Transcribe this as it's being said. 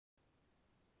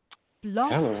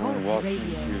Blog Hello Talk and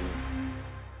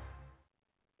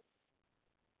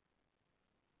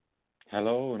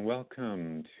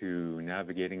welcome Radio. to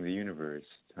Navigating the Universe.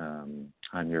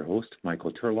 I'm your host,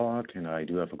 Michael Turlock, and I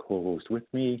do have a co-host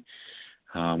with me,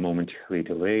 momentarily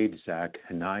delayed, Zach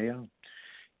Hanaya,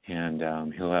 and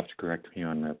he'll have to correct me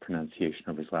on the pronunciation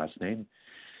of his last name.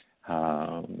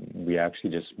 We actually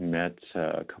just met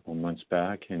a couple months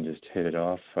back and just hit it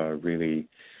off, really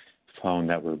found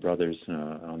that we're brothers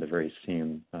on the very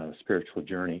same spiritual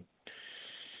journey.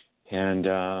 And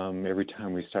every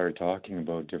time we started talking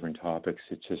about different topics,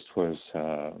 it just was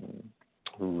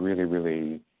really,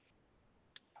 really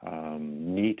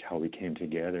neat how we came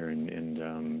together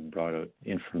and brought out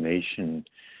information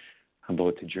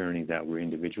about the journey that we're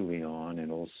individually on,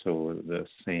 and also the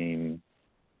same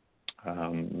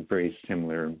very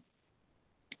similar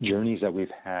journeys that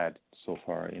we've had so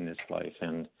far in this life,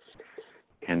 and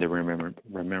the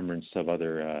remembrance of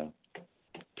other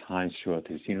times throughout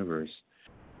this universe.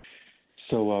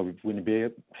 So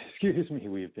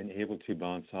we've been able to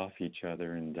bounce off each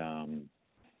other and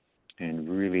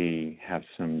really have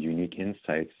some unique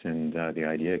insights. And the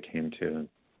idea came to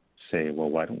say, well,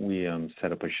 why don't we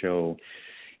set up a show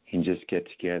and just get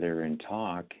together and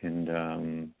talk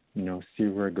and see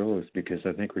where it goes, because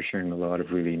I think we're sharing a lot of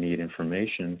really neat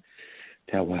information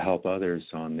that will help others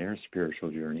on their spiritual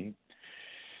journey.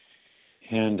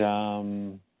 And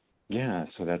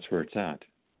so that's where it's at.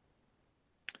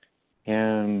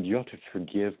 And you have to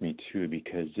forgive me too,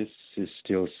 because this is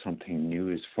still something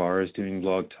new as far as doing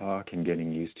blog talk and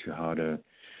getting used to how to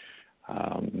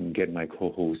get my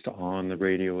co-host on the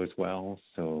radio as well.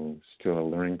 So still a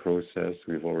learning process.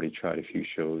 We've already tried a few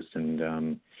shows,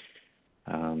 and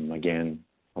again,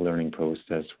 a learning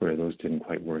process where those didn't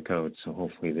quite work out. So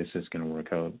hopefully this is going to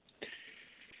work out.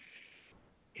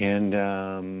 And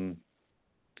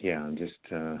I'm just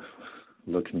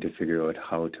looking to figure out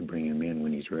how to bring him in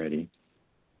when he's ready.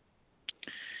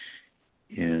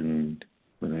 And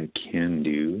what I can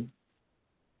do,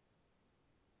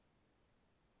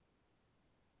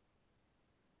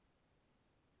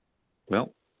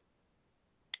 well,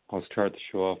 I'll start the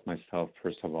show off myself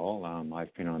first of all.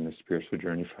 I've been on this spiritual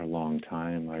journey for a long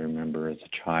time. I remember as a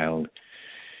child,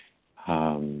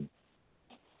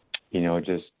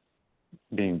 just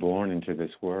being born into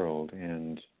this world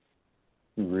and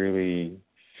really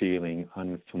feeling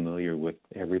unfamiliar with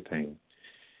everything.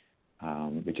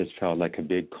 It just felt like a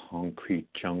big concrete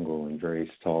jungle and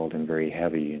very stalled and very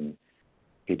heavy, and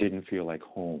it didn't feel like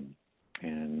home.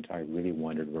 And I really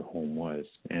wondered where home was.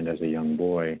 And as a young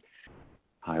boy,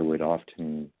 I would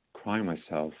often cry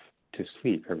myself to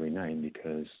sleep every night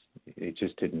because it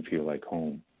just didn't feel like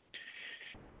home.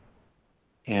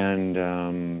 And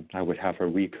I would have a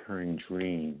recurring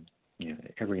dream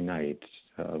every night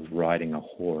of riding a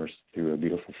horse through a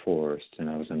beautiful forest, and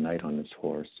I was a knight on this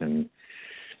horse, and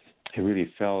it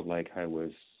really felt like I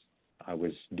was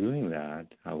doing that.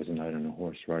 I was a knight on a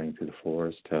horse riding through the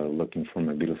forest, looking for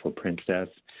my beautiful princess.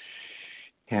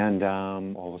 And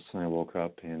all of a sudden I woke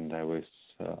up and I was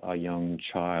a young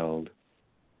child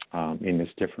in this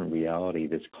different reality,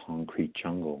 this concrete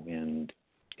jungle, and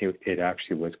it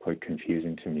actually was quite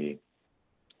confusing to me.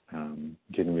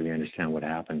 Didn't really understand what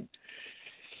happened.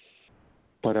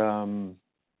 But, I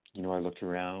looked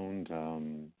around,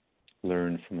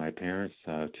 learned from my parents,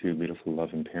 two beautiful,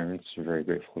 loving parents. Very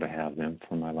grateful to have them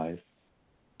for my life.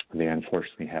 They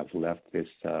unfortunately have left this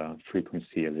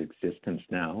frequency of existence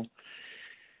now.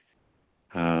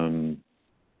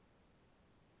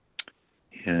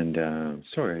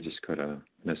 Sorry, I just got a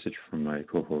message from my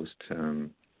co-host.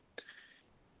 I'm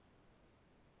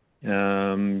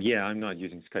not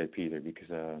using Skype either because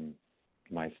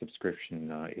my subscription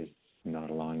is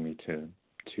not allowing me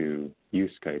to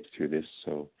use Skype through this,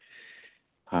 so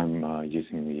I'm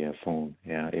using the phone.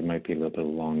 Yeah, it might be a little bit of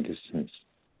long distance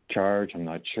charge. I'm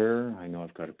not sure. I know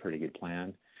I've got a pretty good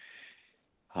plan.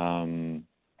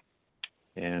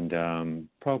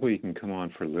 Probably you can come on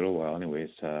for a little while anyways,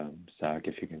 Zach,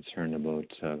 if you're concerned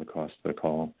about the cost of the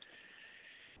call.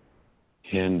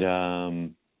 And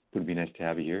it would be nice to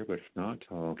have you here, but if not,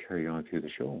 I'll carry on through the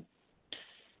show.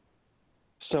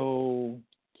 So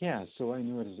I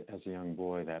knew as a young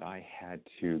boy that I had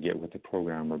to get with the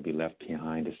program or be left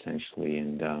behind, essentially.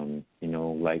 And,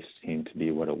 life seemed to be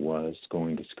what it was,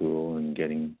 going to school and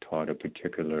getting taught a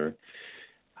particular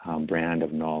brand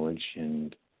of knowledge.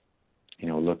 And,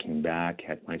 looking back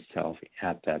at myself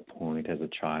at that point as a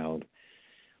child,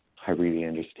 I really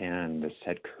understand the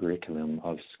set curriculum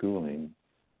of schooling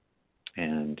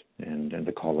and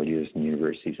the colleges and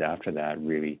universities after that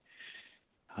really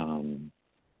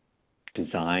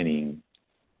designing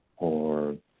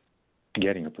or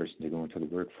getting a person to go into the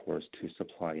workforce to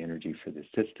supply energy for the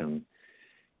system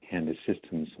and the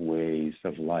system's ways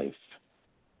of life.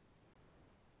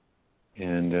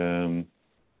 And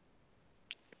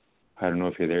I don't know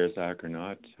if you're there, Zach, or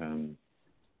not. Can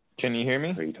you hear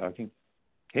me? Are you talking?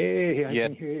 Hey, I Yeah.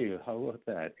 can hear you. How about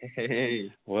that?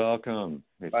 Hey. Welcome.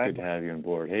 It's Bye. good to have you on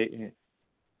board. Hey,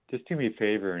 just do me a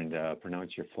favor and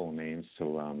pronounce your full name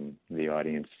so the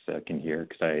audience can hear,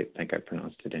 because I think I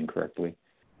pronounced it incorrectly.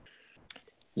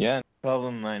 Yeah, no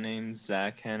problem. My name's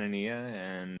Zach Hanania,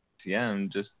 and yeah, I'm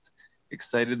just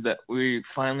excited that we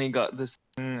finally got this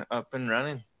thing up and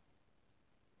running.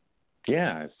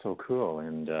 Yeah, it's so cool.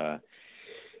 And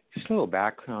just a little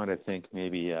background, I think,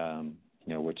 maybe,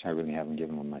 which I really haven't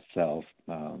given on myself.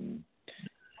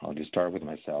 I'll just start with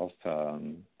myself.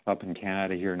 Up in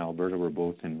Canada, here in Alberta, we're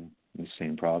both in the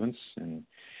same province. And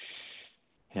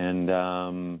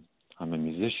I'm a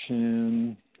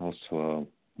musician, also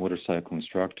a motorcycle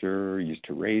instructor, used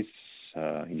to race,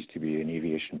 used to be an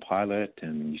aviation pilot,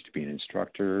 and used to be an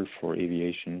instructor for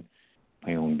aviation,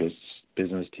 my own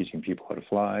business teaching people how to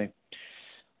fly.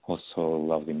 Also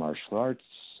love the martial arts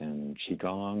and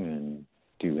Qigong and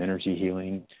do energy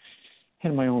healing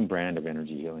and my own brand of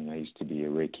energy healing. I used to be a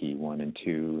Reiki 1 and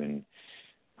 2 and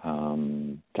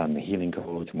done the healing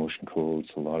codes, motion codes,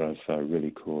 a lot of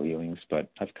really cool healings. But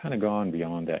I've kind of gone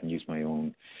beyond that and used my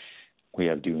own way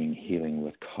of doing healing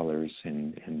with colors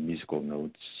and musical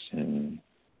notes and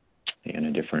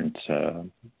a different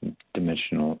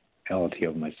dimensionality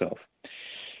of myself.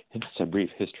 It's a brief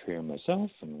history of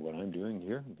myself and what I'm doing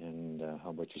here. And how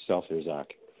about yourself there, Zach?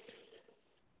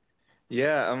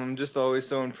 Yeah, I'm just always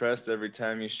so impressed every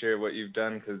time you share what you've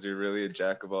done, because you're really a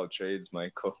jack of all trades,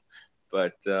 Michael.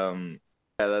 But yeah,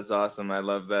 that's awesome. I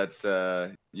love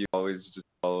that you've always just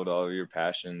followed all of your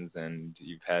passions and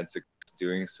you've had success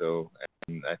doing so.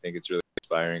 And I think it's really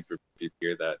inspiring for people to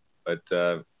hear that.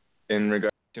 But in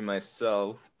regard to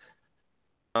myself,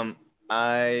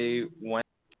 I went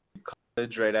to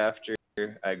college right after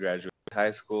I graduated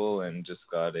high school and just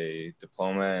got a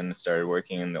diploma and started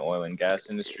working in the oil and gas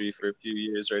industry for a few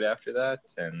years right after that.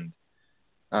 And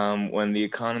when the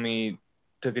economy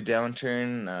took a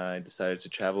downturn, I decided to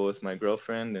travel with my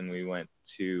girlfriend, and we went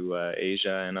to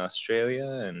Asia and Australia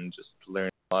and just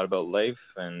learned a lot about life.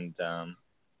 And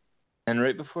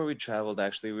right before we traveled,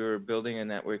 actually, we were building a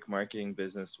network marketing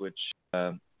business, which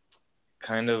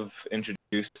kind of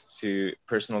introduced to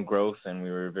personal growth, and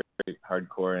we were very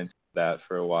hardcore into that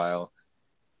for a while.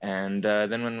 And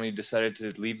then when we decided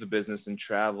to leave the business and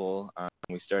travel,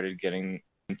 we started getting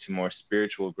into more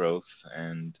spiritual growth,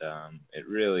 and it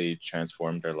really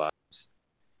transformed our lives.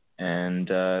 And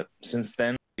since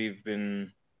then, we've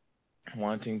been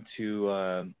wanting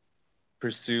to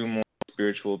pursue more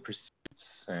spiritual pursuits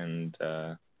and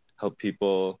help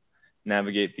people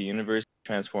navigate the universe,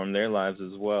 transform their lives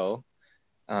as well.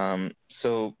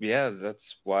 So yeah, that's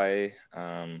why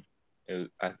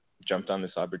I jumped on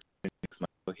this opportunity with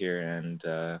Michael here, and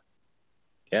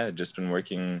just been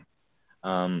working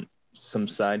some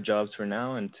side jobs for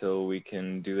now until we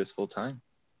can do this full time.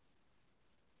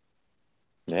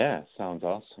 Yeah, sounds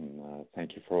awesome.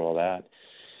 Thank you for all that.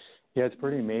 Yeah, it's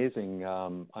pretty amazing.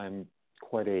 I'm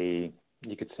quite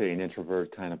you could say, an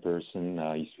introvert kind of person.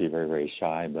 I used to be very, very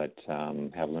shy, but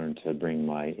have learned to bring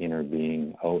my inner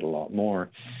being out a lot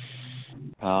more.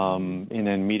 And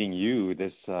then meeting you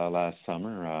this last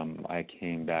summer, I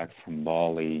came back from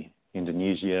Bali,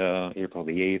 Indonesia, April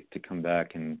the 8th to come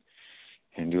back and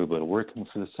do a bit of working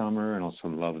for the summer, and also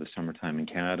love the summertime in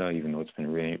Canada, even though it's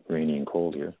been rainy and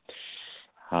cold here.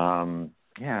 And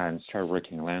started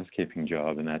working a landscaping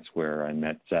job, and that's where I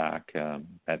met Zach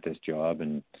at this job.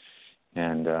 And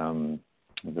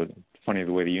funny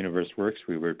the way the universe works,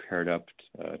 we were paired up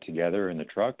together in the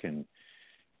truck and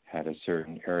had a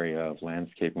certain area of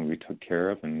landscaping we took care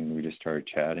of, and we just started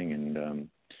chatting and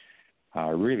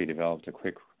really developed a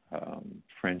quick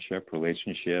friendship,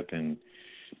 relationship, and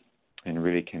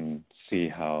really can see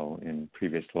how in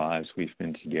previous lives we've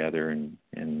been together,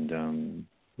 and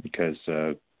because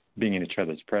being in each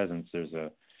other's presence, there's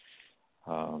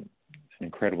an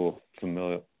incredible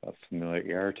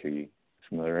familiarity,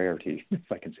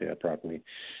 if I can say that properly,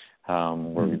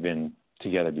 where we've been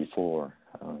together before.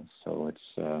 So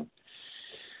it's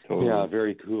totally.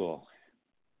 Very cool.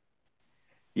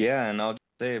 Yeah, and I'll just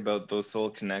say about those soul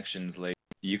connections, like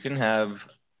you can have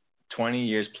 20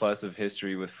 years plus of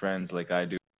history with friends like I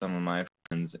do with some of my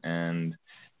friends, and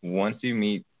once you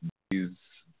meet these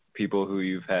people who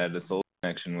you've had a soul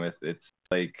connection with, it's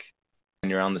like when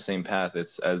you're on the same path, it's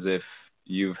as if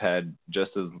you've had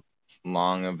just as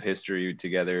long of history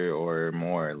together or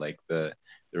more. Like the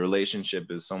relationship relationship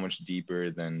is so much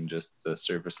deeper than just the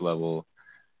surface level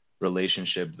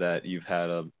relationship that you've had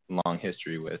a long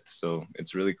history with. So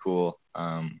it's really cool.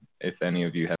 If any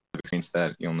of you have experienced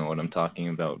that, you'll know what I'm talking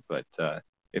about. But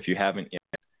if you haven't yet,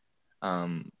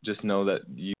 just know that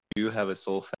you do have a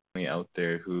soul family out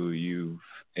there who you've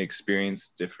experienced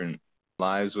different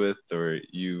lives with, or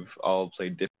you've all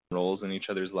played different roles in each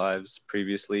other's lives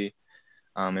previously,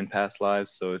 in past lives.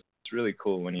 So it's really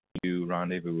cool when you do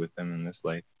rendezvous with them in this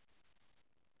life.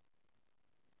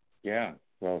 Yeah,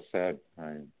 well said.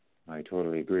 I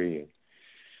totally agree.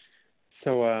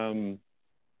 So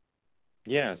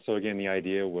so again, the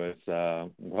idea was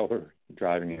while we're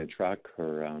driving in a truck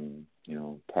or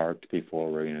parked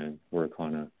before we're going to work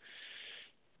on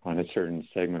a certain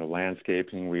segment of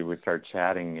landscaping, we would start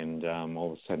chatting, and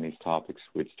all of a sudden these topics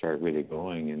would start really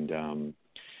going.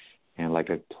 And like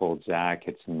I told Zach,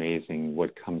 it's amazing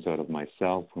what comes out of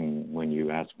myself when you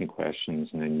ask me questions,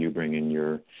 and then you bring in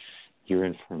your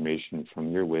information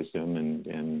from your wisdom,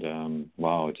 and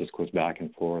wow, it just goes back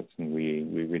and forth, and we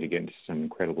really get into some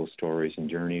incredible stories and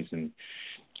journeys, and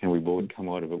we both come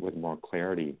out of it with more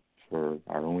clarity for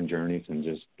our own journeys and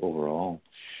just overall.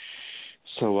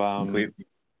 So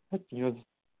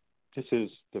this is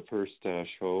the first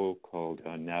show called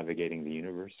Navigating the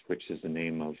Universe, which is the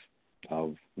name of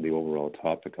the overall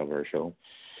topic of our show.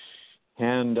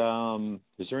 And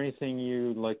is there anything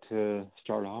you'd like to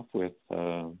start off with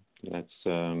that's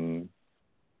kind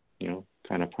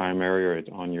of primary or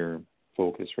on your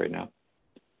focus right now?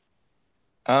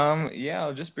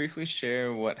 I'll just briefly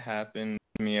share what happened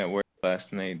to me at work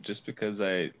last night, just because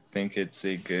I think it's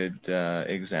a good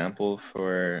example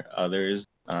for others.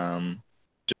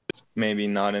 Just maybe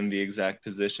not in the exact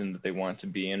position that they want to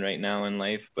be in right now in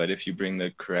life, but if you bring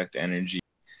the correct energy,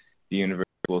 the universe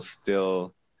will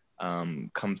still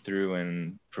come through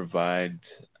and provide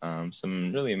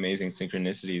some really amazing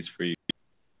synchronicities for you.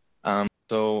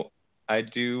 So I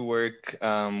do work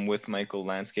with Michael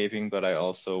Landscaping, but I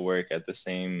also work at the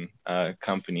same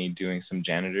company doing some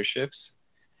janitorships.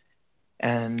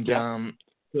 And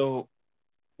so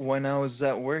when I was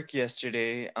at work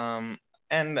yesterday,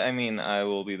 and I mean, I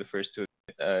will be the first to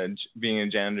admit, being a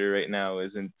janitor right now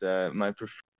isn't my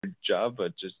preferred job,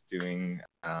 but just doing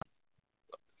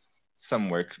some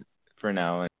work for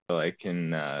now until I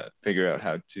can figure out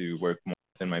how to work more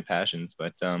within my passions.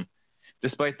 But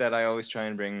despite that, I always try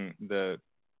and bring the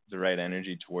right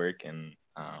energy to work, and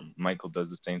Michael does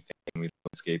the same thing with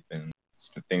landscape and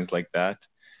things like that.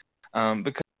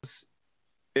 Because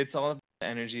it's all about the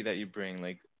energy that you bring.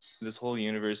 Like, this whole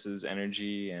universe is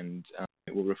energy, and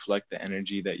it will reflect the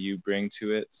energy that you bring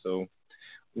to it. So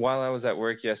while I was at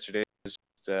work yesterday, I was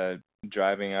just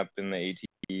driving up in the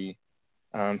ATV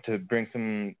to bring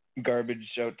some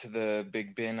garbage out to the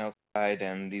big bin outside,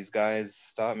 and these guys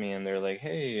stopped me and they're like,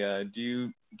 "Hey, do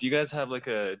you guys have like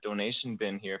a donation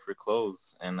bin here for clothes?"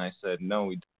 And I said, "No,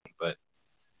 we don't, but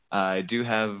I do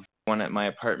have one at my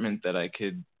apartment that I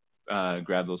could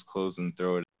grab those clothes and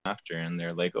throw it after." And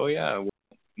they're like, "Oh yeah, well,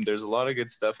 there's a lot of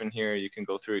good stuff in here. You can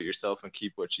go through it yourself and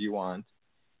keep what you want,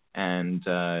 and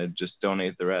just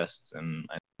donate the rest." And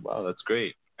I said, "Wow, that's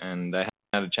great." And I haven't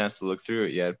had a chance to look through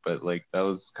it yet, but like, that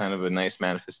was kind of a nice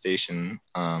manifestation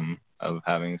of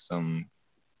having some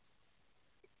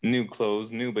new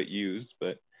clothes, new but used.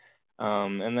 But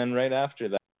and then right after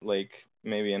that, like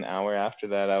maybe an hour after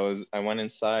that, I went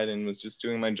inside and was just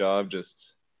doing my job, just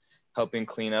helping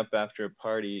clean up after a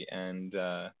party, and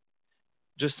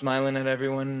just smiling at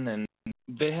everyone. And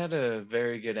they had a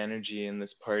very good energy in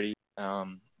this party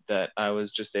that I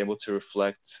was just able to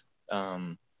reflect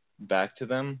back to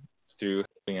them through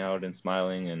helping out and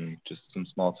smiling and just some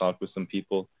small talk with some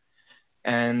people.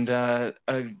 And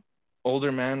an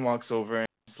older man walks over and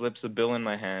slips a bill in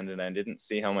my hand, and I didn't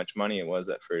see how much money it was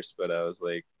at first, but I was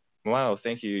like, "Wow,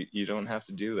 thank you. You don't have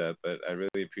to do that, but I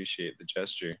really appreciate the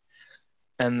gesture."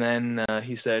 And then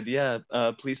he said, "Yeah,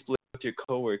 please split with your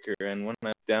coworker." And when I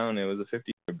went down, it was a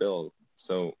 $50 bill.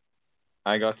 So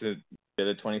I got to get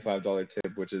a $25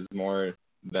 tip, which is more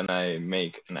than I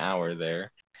make an hour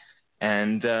there.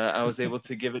 And I was able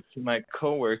to give it to my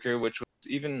coworker, which was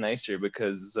even nicer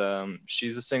because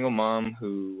she's a single mom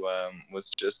who was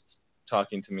just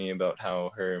talking to me about how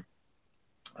her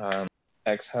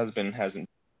ex-husband hasn't.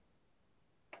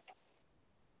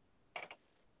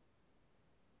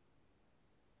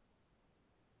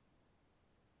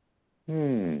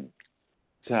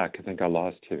 Zach, I think I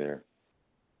lost you there.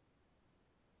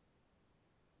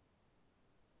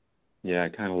 Yeah, I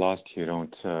kind of lost you. I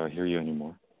don't hear you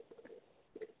anymore.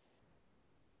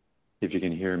 If you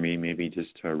can hear me, maybe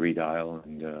just redial,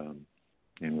 and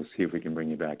we'll see if we can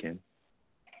bring you back in.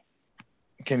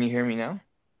 Can you hear me now?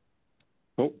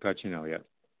 Oh, got you now. Yeah.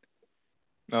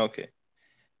 Okay.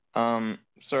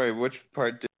 Sorry, which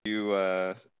part did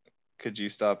you could you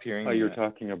stop hearing Oh, me you're at?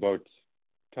 talking about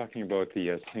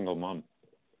the single mom.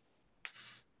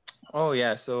 Oh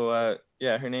yeah, so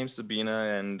yeah, her name's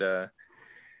Sabina, and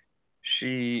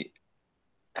she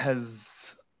has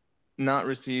not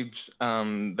received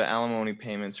the alimony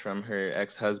payments from her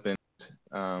ex-husband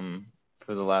um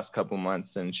for the last couple months,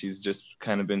 and she's just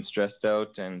kind of been stressed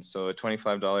out, and so a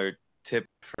 $25 tip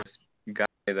for this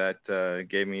guy that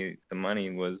gave me the money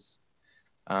was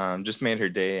just made her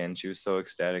day, and she was so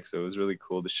ecstatic. So it was really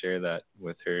cool to share that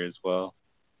with her as well.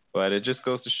 But it just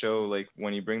goes to show, like,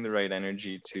 when you bring the right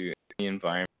energy to any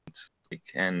environment, like,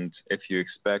 and if you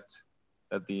expect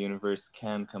that the universe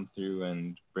can come through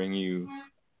and bring you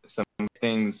some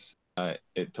things,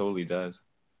 it totally does.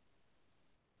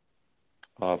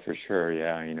 Oh, for sure.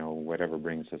 Yeah. Whatever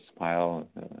brings a smile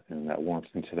and that warmth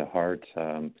into the heart,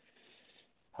 in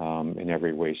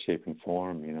every way, shape, and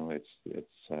form.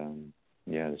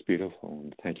 Yeah, it's beautiful.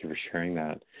 And thank you for sharing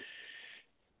that.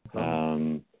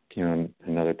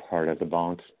 Another part of the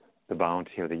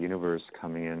bounty of the universe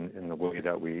coming in the way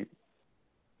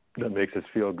that makes us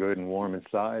feel good and warm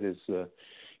inside is,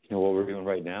 what we're doing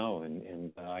right now.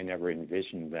 And I never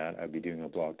envisioned that I'd be doing a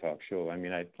blog talk show. I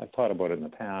mean, I thought about it in the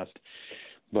past,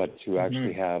 but to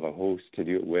actually have a host to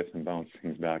do it with and bounce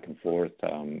things back and forth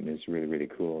is really, really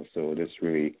cool. So this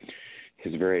really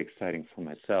is very exciting for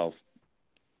myself.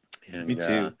 And, Me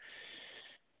too.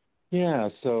 Yeah,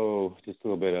 so just a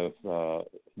little bit of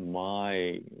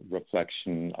my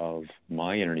reflection of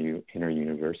my inner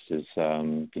universe is,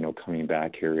 coming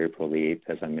back here April the 8th,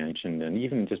 as I mentioned, and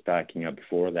even just backing up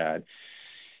before that,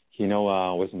 I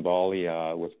was in Bali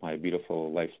with my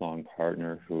beautiful lifelong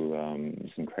partner who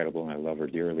is incredible, and I love her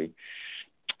dearly.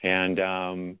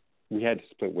 And we had to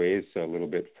split ways a little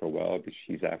bit for a while because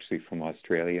she's actually from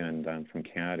Australia and I'm from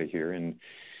Canada here, and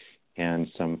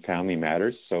some family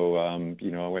matters. So, I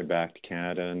went back to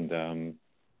Canada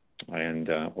and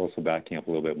also backing up a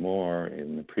little bit more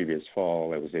in the previous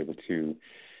fall, I was able to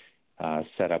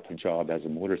set up a job as a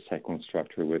motorcycle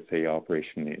instructor with a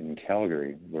operation in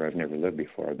Calgary, where I've never lived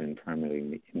before. I've been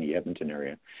primarily in the Edmonton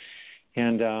area.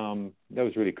 And that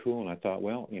was really cool. And I thought,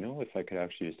 well, if I could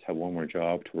actually just have one more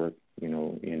job to work,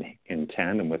 in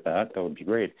tandem with that would be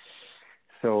great.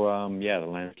 So, the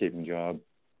landscaping job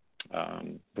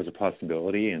was a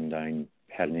possibility, and I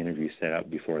had an interview set up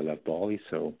before I left Bali.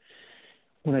 So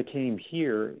when I came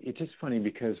here, it's just funny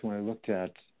because when I looked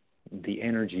at the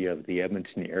energy of the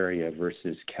Edmonton area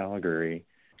versus Calgary,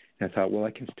 and I thought, well,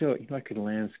 I can still, I could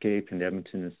landscape in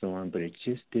Edmonton and so on, but it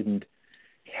just didn't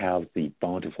have the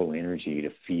bountiful energy to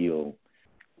feel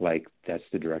like that's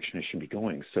the direction I should be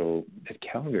going. So at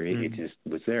Calgary, it just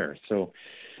was there. So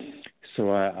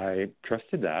I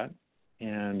trusted that.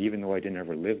 And even though I didn't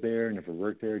ever live there, never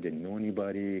worked there, didn't know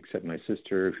anybody except my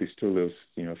sister, who still lives,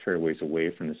 a fair ways away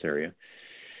from this area,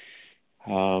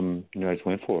 I just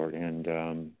went for it. And,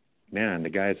 man, the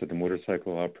guys at the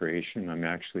motorcycle operation, I'm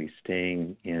actually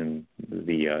staying in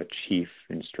the chief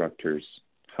instructor's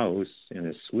house in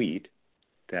a suite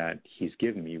that he's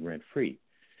given me rent-free.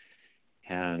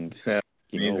 And,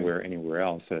 where anywhere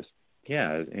else is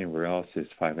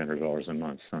 $500 a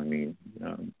month. So, I mean,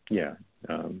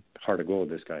 heart of gold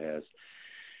this guy has.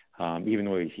 Even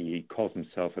though he calls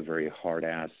himself a very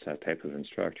hard-ass type of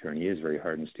instructor, and he is very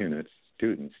hard on students,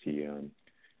 he,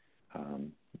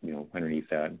 underneath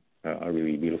that, a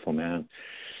really beautiful man.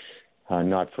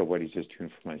 Not for what he's just doing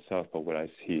for myself, but what I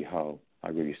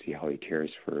really see how he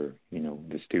cares for,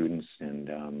 the students and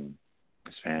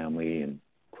his family, and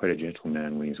quite a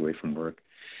gentleman when he's away from work.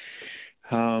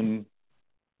 And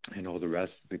all the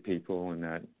rest of the people in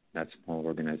that small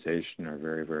organization are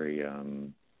very, very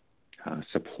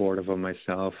supportive of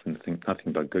myself, and think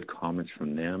nothing but good comments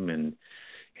from them and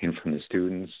from the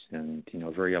students, and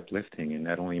very uplifting, and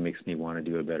that only makes me want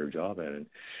to do a better job at it.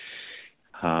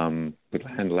 With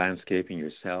landscaping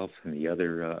yourself and the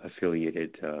other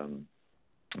affiliated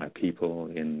people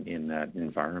in that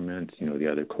environment,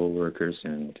 the other coworkers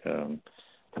and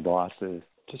the bosses,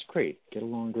 just great, get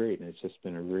along great, and it's just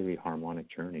been a really harmonic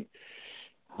journey.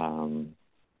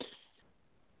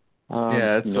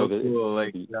 It's so cool.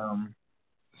 Like,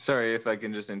 sorry if I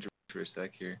can just interrupt for a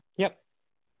sec here. Yep.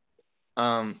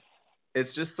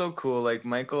 It's just so cool. Like,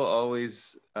 Michael always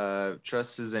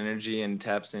trusts his energy and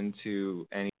taps into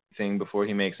anything before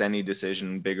he makes any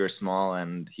decision, big or small,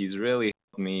 and he's really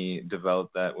helped me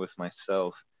develop that with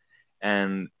myself.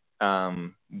 And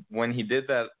when he did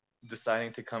that,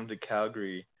 deciding to come to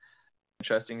Calgary,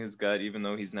 trusting his gut, even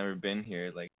though he's never been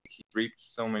here, like, he reaped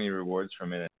so many rewards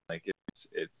from it. Like,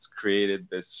 it's created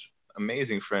this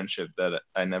amazing friendship that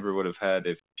I never would have had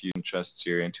if you didn't trust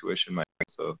your intuition, Mike.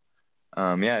 So,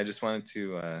 yeah, I just wanted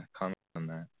to comment on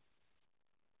that.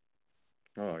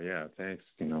 Oh yeah, thanks.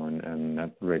 And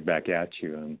that right back at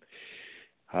you.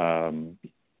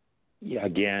 Yeah,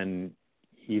 again,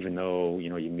 even though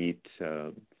you meet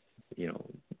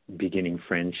beginning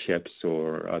friendships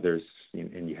or others,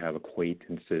 and you have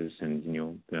acquaintances, and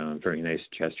very nice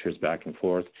gestures back and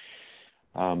forth.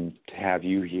 To have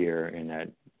you here and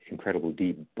that incredible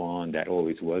deep bond that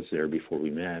always was there before we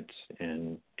met,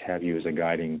 and to have you as a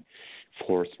guiding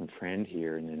force and friend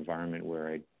here in an environment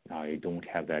where I don't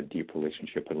have that deep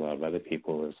relationship with a lot of other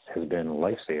people has been a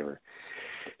lifesaver.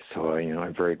 So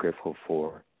I'm very grateful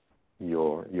for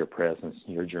your presence,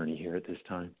 your journey here at this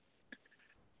time.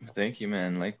 Thank you,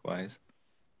 man. Likewise.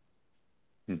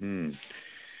 And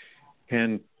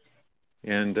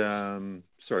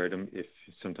sorry if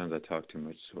sometimes I talk too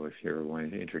much, so if you're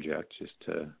wanting to interject, just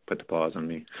put the pause on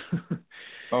me.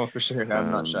 Oh, for sure.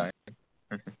 I'm not shy.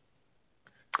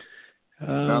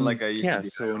 Not like I used to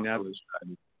be. So now,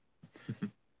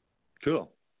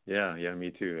 cool. Yeah,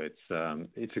 me too.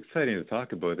 It's exciting to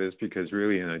talk about this because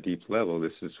really, on a deep level,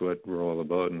 this is what we're all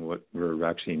about, and what we're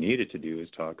actually needed to do is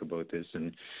talk about this,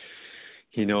 and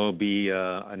be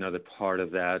another part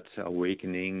of that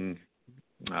awakening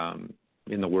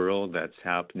in the world that's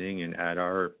happening, and add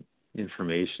our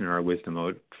information, our wisdom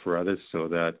out for others, so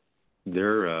that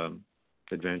their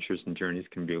adventures and journeys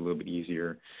can be a little bit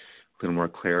easier, a little more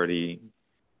clarity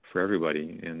for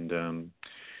everybody. And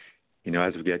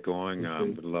as we get going,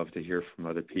 would love to hear from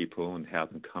other people and have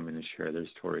them come in and share their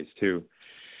stories too.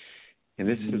 And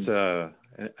this is a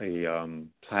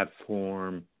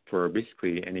platform for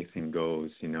basically anything goes.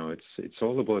 It's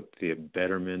all about the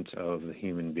betterment of the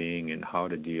human being and how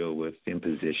to deal with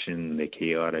imposition, the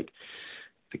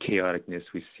chaoticness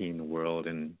we see in the world,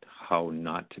 and how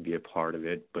not to be a part of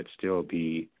it, but still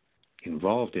be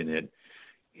involved in it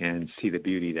and see the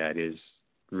beauty that is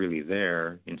really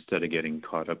there instead of getting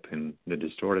caught up in the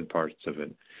distorted parts of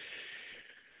it.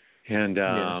 And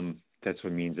that's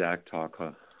what me and Zach talk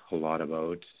a lot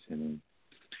about. And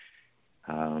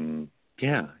and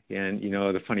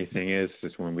the funny thing is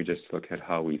when we just look at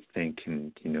how we think,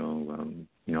 and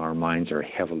our minds are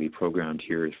heavily programmed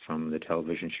here from the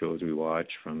television shows we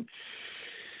watch, from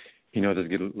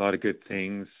there's a lot of good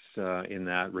things in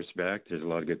that respect. There's a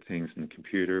lot of good things in the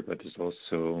computer, but there's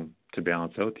also, to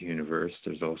balance out the universe,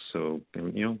 there's also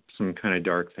some kind of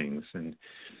dark things. And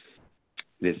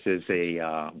this is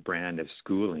a brand of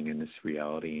schooling in this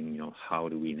reality. And how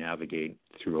do we navigate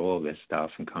through all of this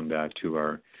stuff and come back to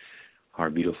our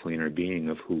beautiful inner being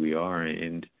of who we are,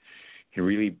 and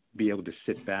really be able to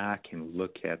sit back and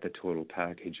look at the total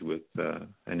package with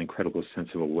an incredible sense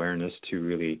of awareness to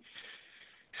really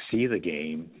see the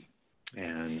game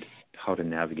and how to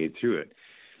navigate through it.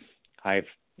 I've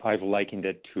likened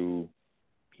it to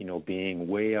being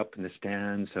way up in the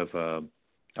stands of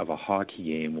a hockey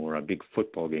game, or a big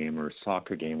football game, or a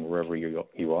soccer game, wherever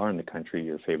you are in the country,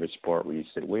 your favorite sport, where you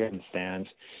sit way up in the stands,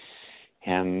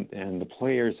 and the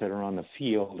players that are on the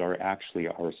field are actually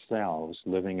ourselves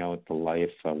living out the life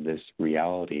of this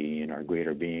reality, and our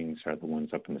greater beings are the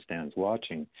ones up in the stands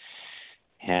watching,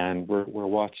 and we're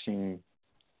watching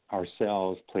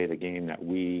ourselves play the game that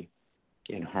we,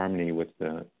 in harmony with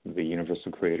the universal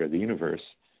creator of the universe,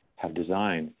 have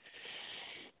designed.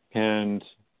 And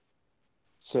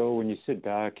so when you sit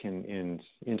back and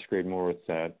integrate more with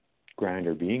that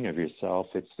grander being of yourself,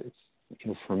 it's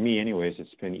for me anyways,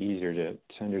 it's been easier to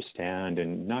understand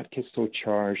and not get so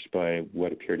charged by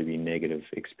what appear to be negative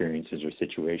experiences or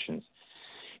situations.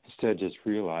 Instead, just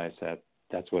realize that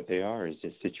that's what they are, is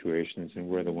just situations, and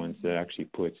we're the ones that actually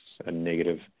puts a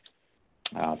negative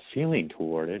feeling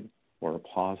toward it, or a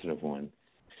positive one.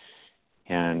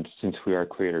 And since we are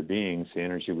creator beings, the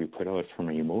energy we put out from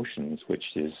our emotions, which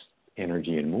is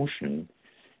energy in motion,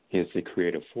 is the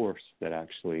creative force that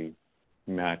actually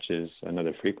matches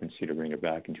another frequency to bring it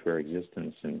back into our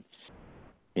existence, and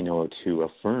to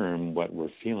affirm what we're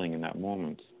feeling in that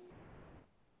moment.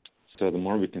 So the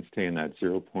more we can stay in that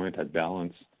 0 point, that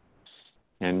balance,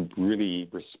 and really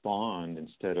respond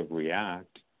instead of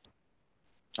react,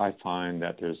 I find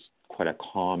that there's quite a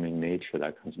calming nature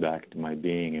that comes back into my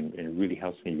being, and it really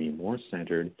helps me be more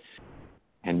centered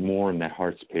and more in that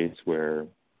heart space where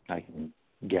I can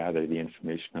gather the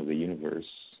information of the universe,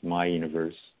 my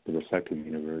universe, the reflective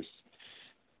universe,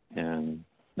 and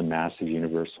the massive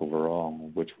universe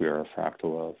overall, which we are a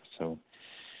fractal of. So,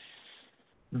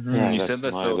 you that's said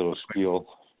that my little spiel.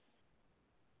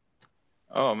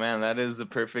 Oh man, that is the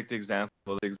perfect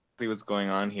example. The what's going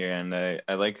on here, and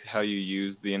I like how you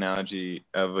use the analogy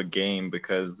of a game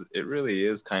because it really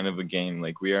is kind of a game.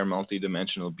 Like we are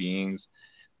multidimensional beings.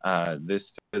 This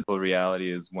physical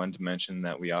reality is one dimension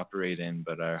that we operate in,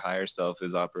 but our higher self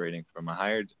is operating from a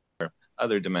higher or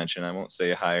other dimension. I won't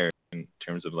say higher in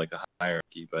terms of like a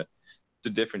hierarchy, but it's a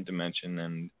different dimension,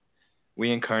 and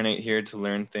we incarnate here to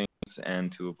learn things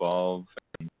and to evolve,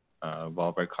 and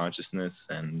evolve our consciousness,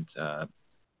 and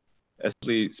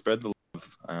essentially spread the love,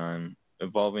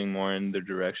 evolving more in the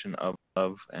direction of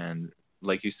love, and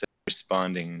like you said,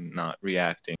 responding, not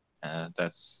reacting.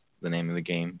 That's the name of the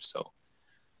game. So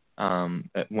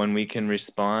when we can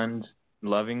respond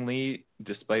lovingly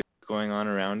despite what's going on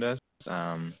around us,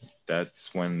 that's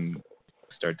when we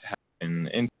start to happen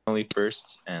internally first,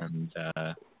 and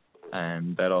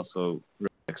that also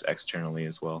reflects externally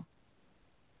as well.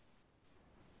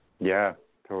 Yeah,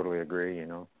 totally agree.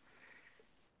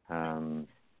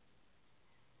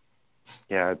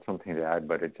 Yeah, it's something to add,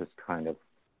 but it just kind of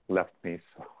left me,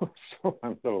 so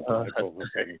I'm a little blank over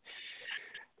it.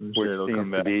 Which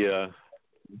seems to be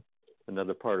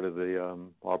another part of the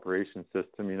operation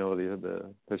system.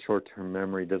 The short-term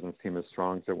memory doesn't seem as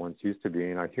strong as it once used to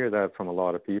be, and I hear that from a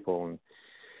lot of people.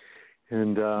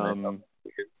 And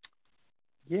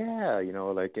yeah,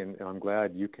 and I'm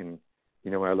glad you can.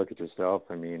 When I look at yourself,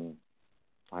 I mean,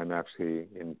 I'm actually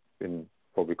in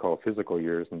what we call physical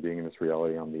years, and being in this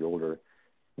reality, I'm the older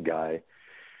guy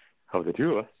of the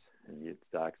two of us, and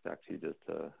Zach's actually just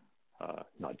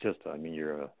not just. I mean,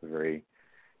 you're a very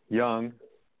young,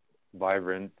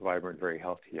 vibrant, very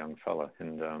healthy young fella,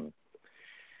 and Thanks,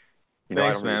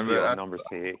 I don't really feel what numbers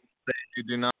say. You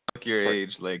do not look your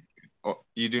age, like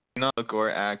you do not look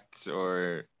or act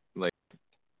or like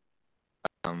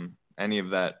any of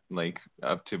that, like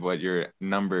up to what your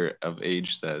number of age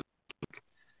says.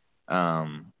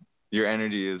 Your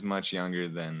energy is much younger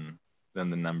than the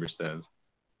number says.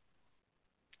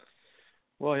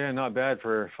 Well, yeah, not bad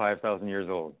for 5,000 years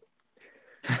old.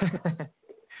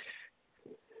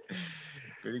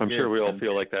 I'm sure we all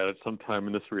feel like that at some time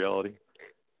in this reality.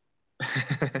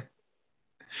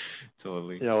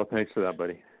 Totally. Yeah, well, thanks for that,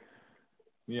 buddy.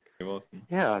 Yeah, you're welcome.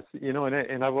 Yeah,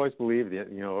 and I've always believed that,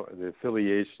 the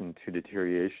affiliation to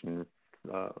deterioration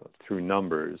through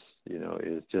numbers,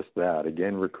 is just that.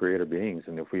 Again, we're creator beings,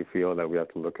 and if we feel that we have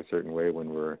to look a certain way when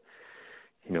we're,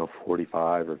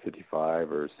 45 or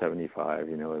 55 or 75,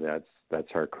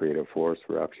 that's our creative force.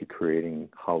 We're actually creating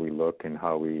how we look and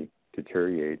how we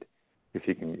deteriorate, if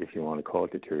you want to call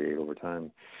it deteriorate over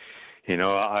time.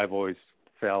 I've always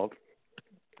felt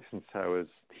since I was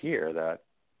here that,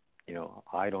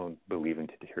 I don't believe in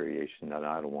deterioration, that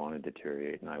I don't want to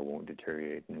deteriorate, and I won't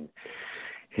deteriorate. And,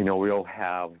 we all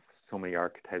have so many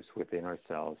archetypes within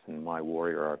ourselves, and my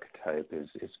warrior archetype is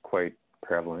quite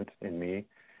prevalent in me,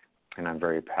 and I'm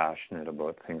very passionate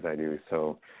about things I do.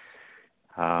 So,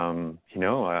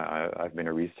 I've been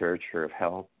a researcher of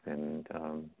health, and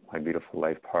my beautiful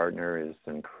life partner is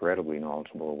incredibly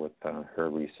knowledgeable with her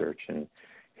research in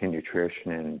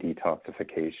nutrition and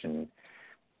detoxification.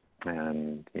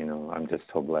 And, I'm just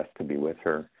so blessed to be with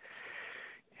her.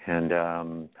 And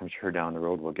I'm sure down the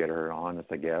road we'll get her on as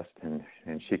a guest, and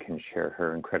she can share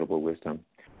her incredible wisdom.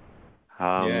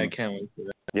 Yeah, I can't wait for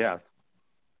that. Yeah.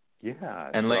 Yeah,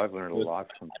 and so I've learned a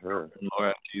lot from her.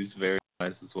 Laura, she's very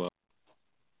wise as well.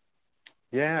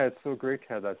 Yeah, it's so great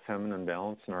to have that feminine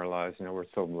balance in our lives. We're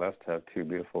so blessed to have two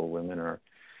beautiful women, as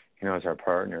our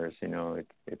partners.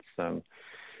 It's and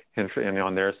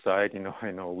on their side,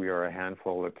 I know we are a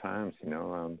handful at times.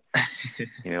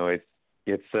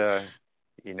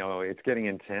 It's getting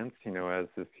intense. As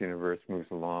this universe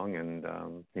moves along, and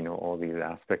all these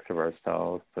aspects of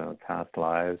ourselves, past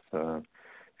lives,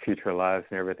 future lives,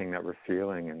 and everything that we're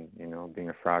feeling, and being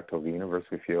a fractal of the universe,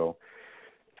 we feel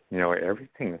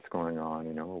everything that's going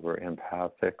on. We're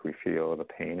empathic. We feel the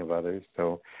pain of others.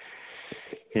 So,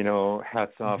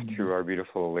 hats off to our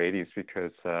beautiful ladies,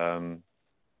 because I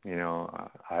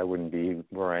wouldn't be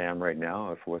where I am right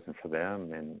now if it wasn't for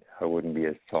them, and I wouldn't be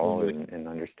as solid in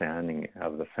understanding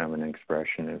of the feminine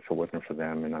expression if it wasn't for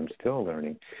them. And I'm still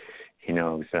learning,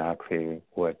 exactly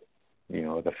what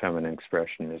the feminine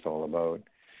expression is all about.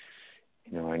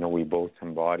 I know we both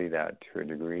embody that to a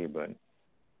degree, but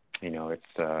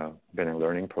it's been a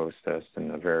learning process,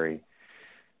 and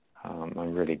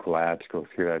I'm really glad to go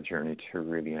through that journey to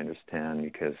really understand,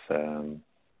 because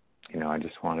I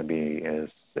just want to be as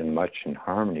much in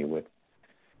harmony with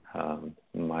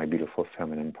my beautiful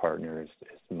feminine partner as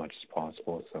much as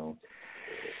possible. So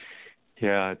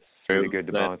yeah, it's really good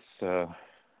to bounce our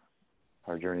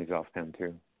journeys off them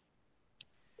too.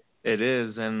 It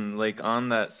is, and like on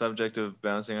that subject of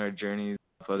bouncing our journeys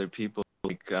other people.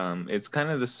 Like, it's kind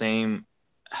of the same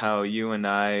how you and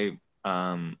I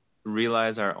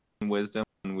realize our own wisdom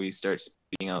when we start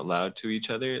speaking out loud to each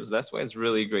other. That's why it's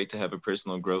really great to have a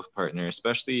personal growth partner,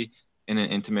 especially in an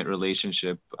intimate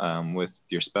relationship with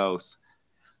your spouse,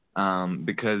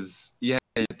 because yeah,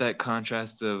 it's that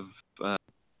contrast of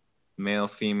male,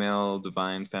 female,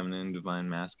 divine, feminine, divine,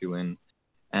 masculine,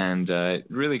 and it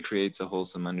really creates a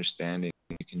wholesome understanding.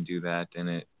 You can do that, and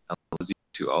it allows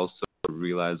you to also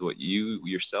realize what you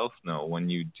yourself know when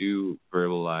you do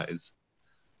verbalize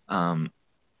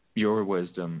your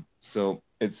wisdom. So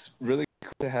it's really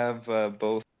cool to have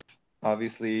both,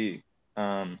 obviously,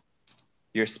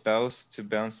 your spouse to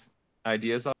bounce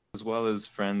ideas off, as well as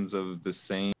friends of the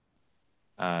same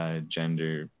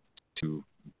gender to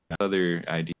other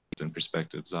ideas and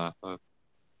perspectives off of.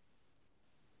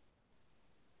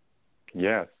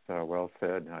 Yes, well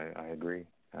said. I agree.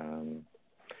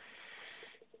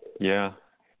 Yeah,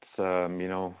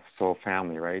 it's soul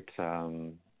family, right?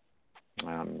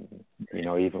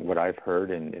 Even what I've heard,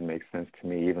 and it makes sense to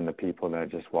me. Even the people that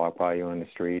just walk by you on the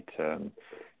street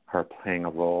are playing a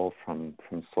role from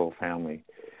soul family,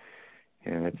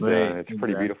 and it's a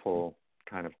pretty beautiful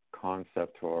kind of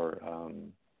concept or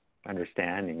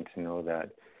understanding to know that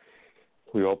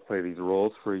we all play these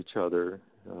roles for each other,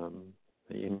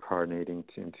 incarnating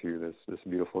into this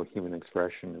beautiful human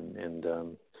expression, and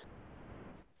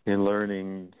in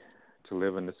learning to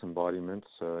live in this embodiment,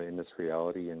 in this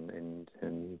reality, and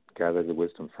gather the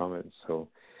wisdom from it. So,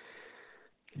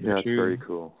 yeah, it's very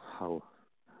cool how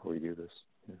we do this.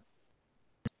 Yeah.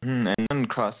 And no one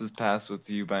crosses paths with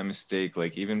you by mistake.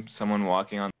 Like, even someone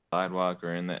walking on the sidewalk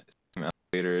or in the same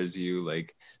elevator as you,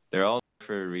 like, they're all there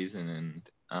for a reason.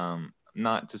 And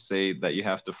not to say that you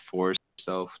have to force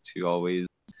yourself to always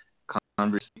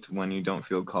conversate when you don't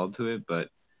feel called to it, but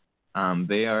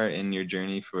they are in your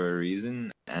journey for a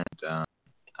reason, and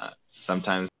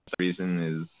sometimes the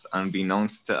reason is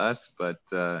unbeknownst to us, but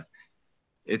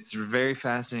it's very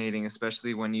fascinating,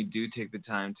 especially when you do take the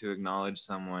time to acknowledge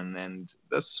someone, and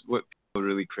that's what people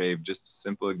really crave, just a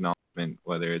simple acknowledgement,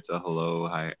 whether it's a hello,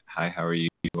 hi, how are you,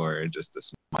 or just a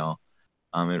smile.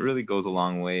 It really goes a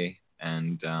long way,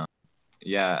 and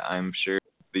yeah, I'm sure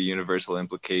the universal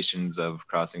implications of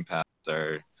crossing paths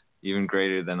are even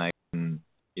greater than I can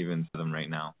even see them right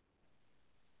now.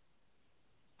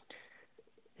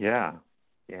 Yeah,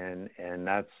 and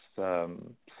that's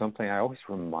something I always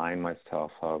remind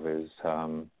myself of is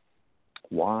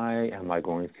why am I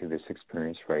going through this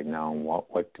experience right now, and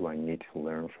what do I need to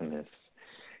learn from this?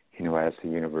 As the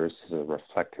universe is a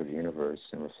reflective universe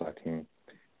and reflecting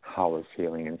how we're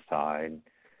feeling inside,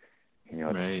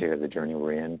 Right. The state of the journey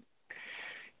we're in,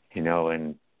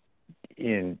 and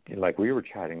in like we were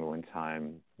chatting one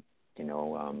time,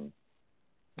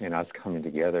 and us coming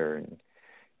together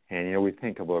and we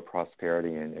think about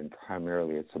prosperity and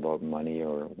primarily it's about money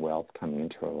or wealth coming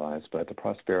into our lives, but the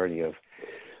prosperity of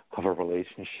a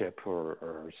relationship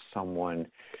or someone,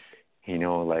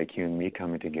 like you and me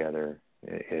coming together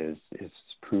is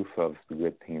proof of the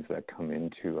good things that come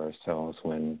into ourselves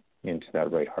when into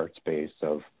that right heart space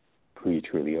of who you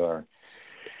truly are.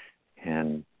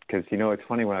 And because it's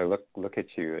funny when I look at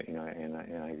you, and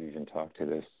I've even talked to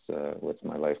this with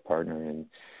my life partner,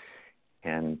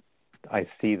 and I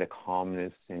see the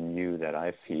calmness in you that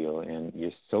I feel, and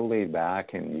you're so laid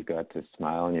back, and you've got this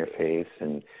smile on your face,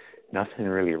 and nothing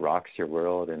really rocks your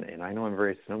world. And I know I'm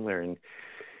very similar, and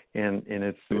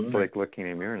it's like looking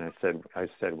in a mirror, and I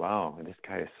said, wow, this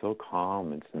guy is so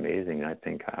calm. It's amazing. I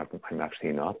think I'm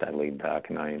actually not that laid back,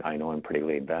 and I know I'm pretty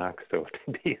laid back. So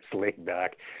to be as laid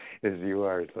back as you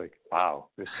are, it's like, wow,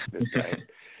 this guy,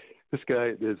 this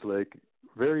guy is like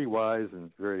very wise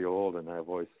and very old. And I've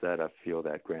always said I feel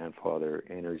that grandfather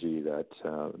energy, that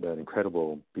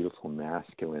incredible, beautiful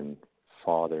masculine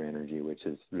father energy, which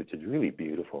is really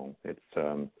beautiful. It's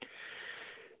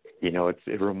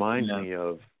it reminds me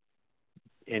of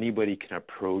anybody can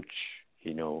approach,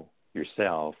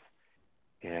 yourself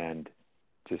and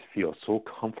just feel so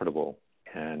comfortable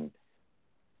and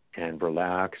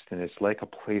relaxed, and it's like a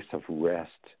place of rest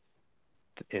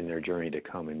in their journey to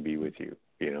come and be with you.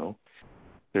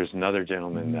 There's another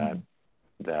gentleman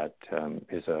that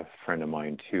is a friend of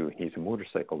mine too. He's a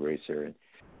motorcycle racer, and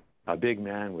a big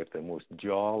man with the most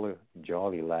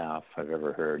jolly laugh I've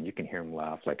ever heard. You can hear him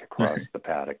laugh like across the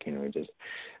paddock, just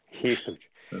huge.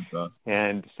 Awesome.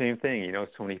 And same thing,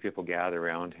 so many people gather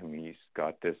around him. He's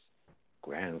got this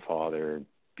grandfather,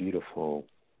 beautiful,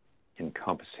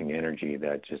 encompassing energy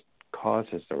that just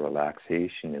causes a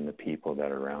relaxation in the people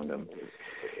that are around him.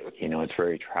 It's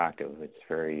very attractive. It's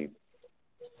very,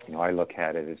 I look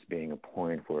at it as being a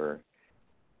point where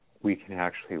we can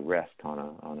actually rest on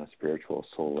a spiritual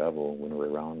soul level when we're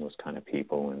around those kind of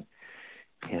people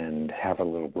and have a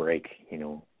little break,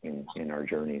 in our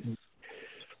journeys.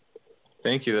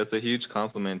 Thank you. That's a huge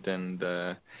compliment. And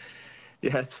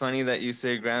yeah, it's funny that you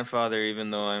say grandfather,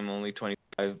 even though I'm only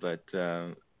 25. But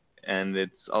and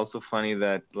it's also funny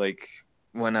that like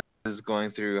when I was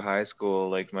going through high school,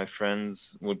 like my friends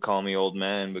would call me old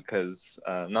man because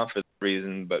not for that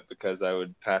reason, but because I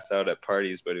would pass out at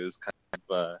parties. But it was kind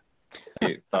of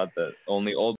I thought that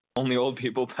only old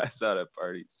people pass out at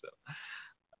parties. So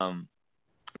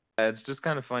it's just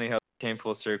kind of funny how it came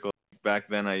full circle. Back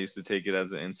then, I used to take it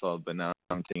as an insult, but now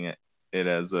I'm taking it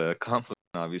as a compliment.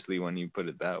 Obviously, when you put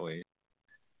it that way.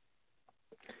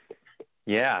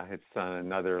 Yeah, it's on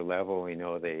another level.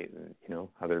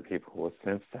 Other people will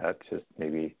sense that, just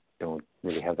maybe don't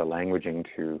really have the languaging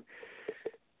to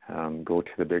go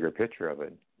to the bigger picture of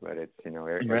it. But it's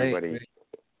everybody,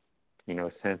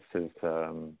 senses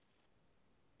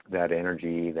that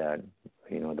energy, that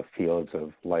the fields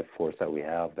of life force that we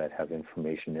have that have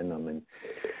information in them, and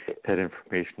that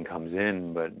information comes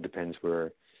in, but it depends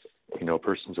where a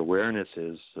person's awareness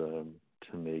is to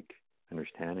make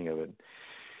understanding of it.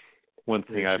 One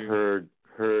thing I've heard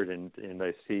and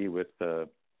I see with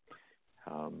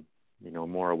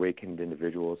more awakened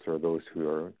individuals, or those who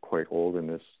are quite old in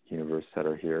this universe that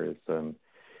are here, is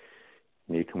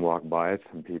you can walk by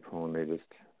some people and they just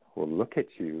will look at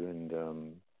you and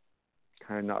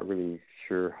kind of not really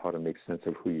sure how to make sense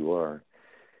of who you are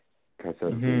because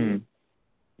of the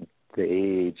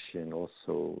age, and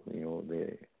also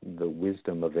the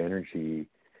wisdom of energy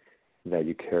that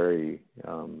you carry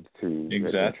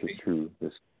through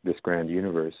this grand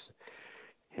universe.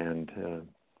 And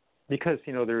because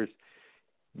there's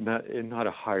not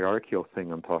a hierarchical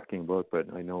thing I'm talking about,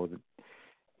 but I know that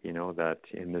that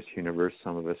in this universe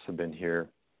some of us have been here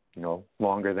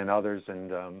longer than others,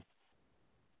 and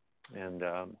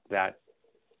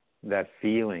that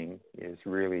feeling is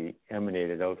really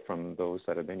emanated out from those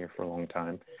that have been here for a long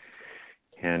time.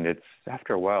 And it's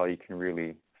after a while you can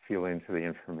really feel into the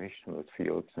information of those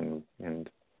fields and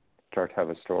start to have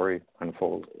a story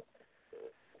unfold.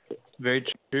 Very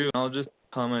true. I'll just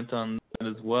comment on that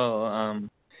as well.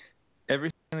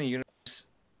 Everything in the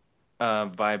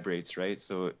universe vibrates, right?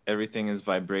 So everything is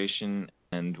vibration,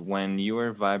 and when you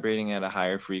are vibrating at a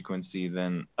higher frequency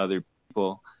than other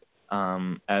people,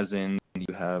 as in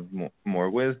you have more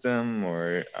wisdom,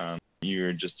 or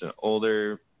you're just an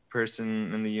older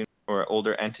person in the universe, or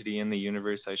older entity in the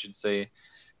universe, I should say,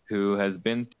 who has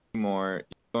been through more,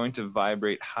 you're going to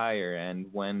vibrate higher. And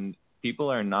when people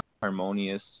are not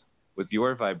harmonious with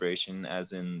your vibration, as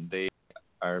in they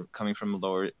are coming from a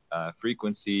lower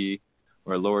frequency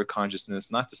or a lower consciousness,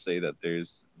 not to say that there's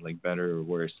like better or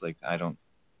worse, like I don't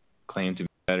claim to be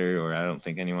better, or I don't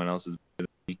think anyone else is better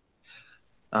than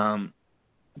me.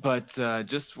 But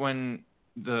just when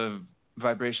the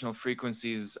vibrational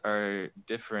frequencies are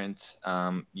different,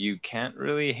 you can't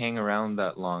really hang around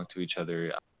that long to each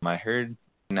other. I heard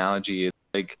the analogy is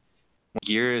like when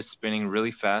gear is spinning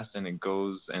really fast and it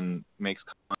goes and makes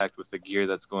contact with the gear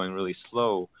that's going really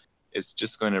slow, it's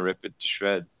just going to rip it to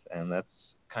shreds. And that's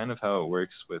kind of how it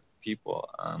works with people.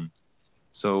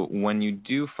 So when you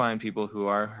do find people who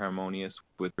are harmonious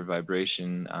with their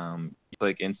vibration, you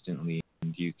click instantly,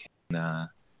 and you can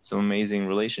some amazing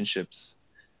relationships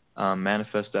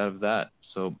manifest out of that.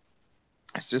 So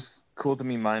it's just cool to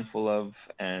be mindful of,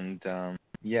 and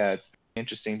it's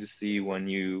interesting to see when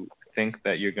you think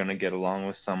that you're going to get along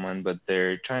with someone, but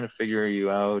they're trying to figure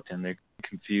you out and they're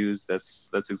confused. That's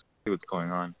exactly what's going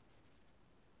on.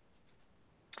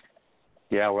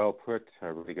 Yeah, well put.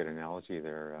 A really good analogy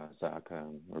there, Zach. I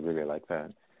really like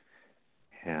that.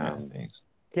 Thanks.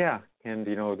 Yeah, and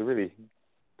the really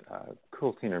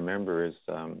cool thing to remember is,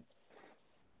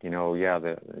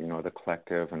 the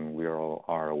collective, and we all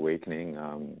are awakening.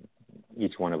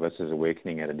 Each one of us is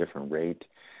awakening at a different rate.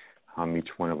 Each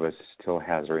one of us still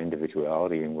has our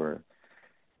individuality, and we're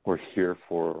here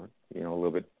for a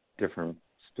little bit different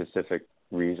specific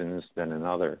reasons than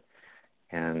another.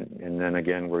 And then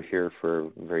again, we're here for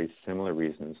very similar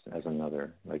reasons as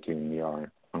another, like you and me are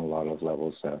on a lot of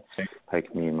levels,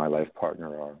 like me and my life partner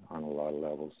are on a lot of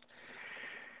levels.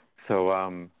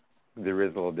 So there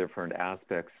is a little different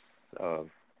aspects of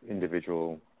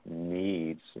individual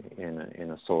needs in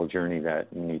a soul journey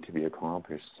that need to be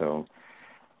accomplished. So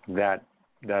that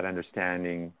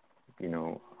understanding,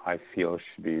 I feel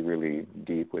should be really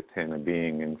deep within a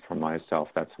being. And for myself,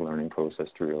 that's a learning process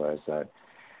to realize that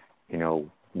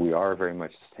we are very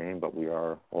much the same, but we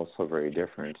are also very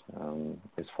different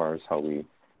as far as how we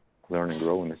learn and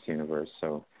grow in this universe.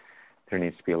 So there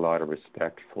needs to be a lot of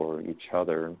respect for each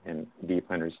other and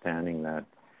deep understanding that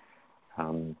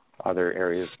other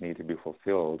areas need to be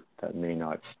fulfilled that may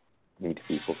not need to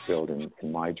be fulfilled in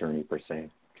my journey per se.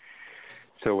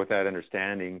 So with that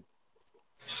understanding,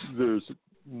 there's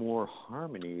more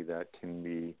harmony that can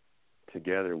be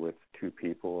together with two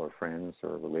people or friends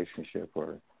or a relationship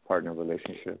or partner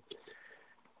relationship,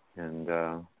 and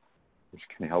which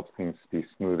can help things be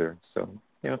smoother. So,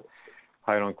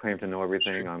 I don't claim to know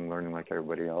everything. I'm learning like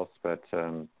everybody else, but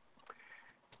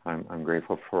I'm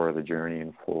grateful for the journey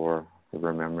and for the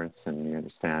remembrance and the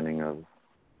understanding of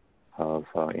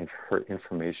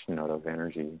information out of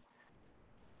energy,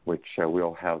 which we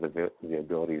all have the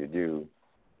ability to do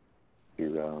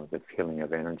through the feeling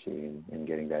of energy and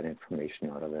getting that information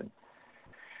out of it.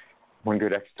 One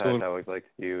good exercise I always like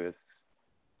to do is,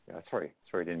 sorry,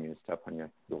 I didn't mean to step on you.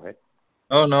 Go ahead.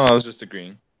 Oh, no, I was just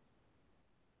agreeing.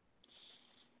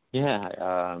 Yeah,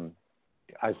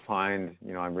 I find,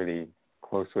 I'm really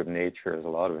close with nature, as a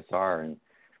lot of us are, and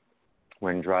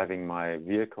when driving my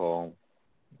vehicle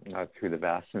through the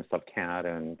vastness of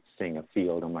Canada and seeing a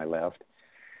field on my left,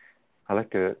 I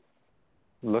like to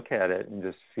look at it and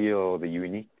just feel the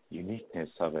uniqueness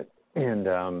of it. And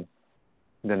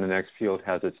then the next field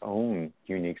has its own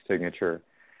unique signature.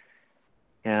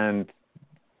 And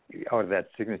out of that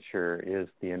signature is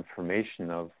the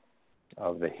information of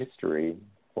the history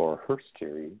or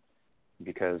herstory,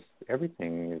 because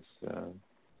everything is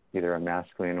either a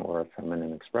masculine or a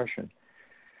feminine expression.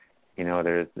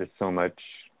 There's so much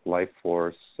life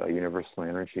force, universal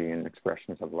energy and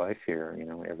expressions of life here.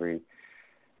 Every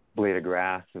blade of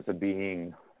grass is a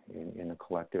being in a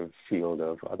collective field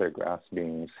of other grass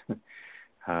beings.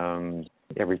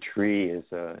 Every tree is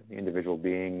an individual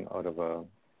being out of a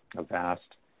vast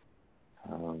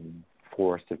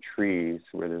forest of trees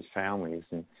where there's families,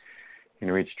 and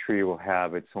each tree will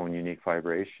have its own unique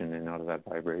vibration, and out of that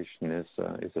vibration is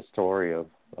a story of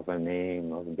a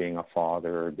name, of being a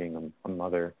father or being a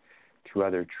mother to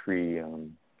other tree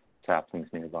saplings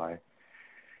nearby.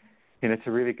 And it's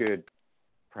a really good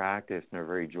practice and a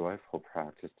very joyful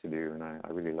practice to do, and I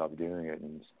really love doing it.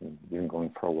 And even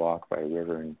going for a walk by a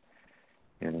river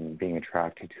and being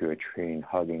attracted to a tree and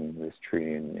hugging this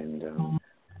tree and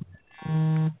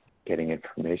getting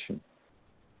information.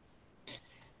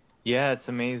 Yeah, it's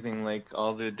amazing, like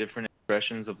all the different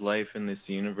expressions of life in this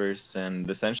universe, and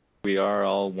essentially we are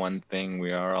all one thing.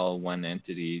 We are all one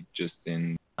entity, just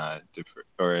in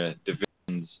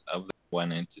divisions of the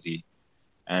one entity.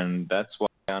 And that's why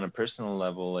on a personal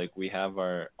level, like we have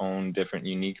our own different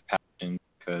unique passions,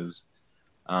 because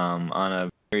on a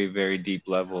very, very deep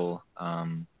level,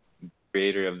 the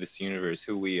creator of this universe,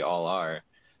 who we all are,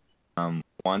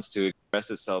 wants to express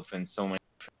itself in so many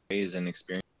different ways and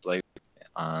experience life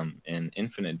in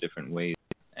infinite different ways.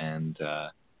 And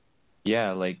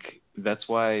that's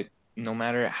why no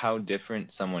matter how different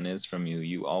someone is from you,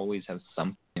 you always have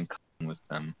something in common with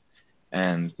them.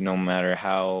 And no matter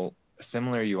how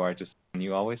similar you are to someone,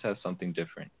 you always have something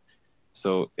different.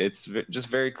 So it's just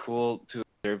very cool to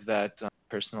observe that on a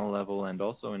personal level, and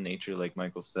also in nature, like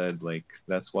Michael said. Like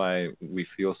that's why we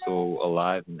feel so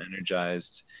alive and energized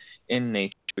in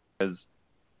nature, because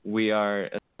we are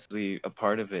essentially a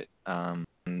part of it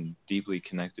and deeply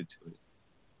connected to it.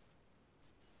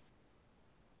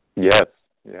 Yes,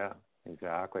 yeah,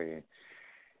 exactly.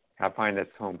 I find that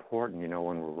so important, when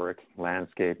we're working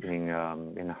landscaping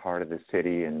in the heart of the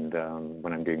city, and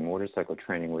when I'm doing motorcycle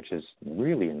training, which is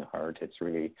really in the heart. It's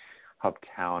really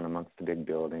uptown amongst the big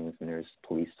buildings, and there's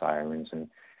police sirens and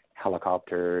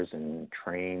helicopters and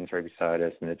trains right beside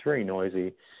us, and it's very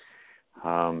noisy.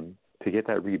 To get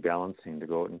that rebalancing, to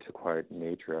go out into quiet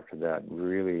nature after that,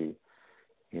 really,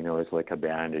 is like a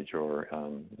bandage or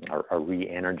a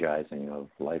re-energizing of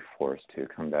life force to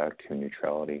come back to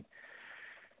neutrality.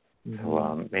 Mm-hmm.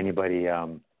 So anybody, I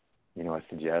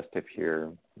suggest if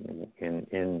you're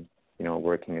in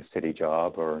working a city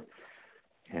job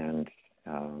and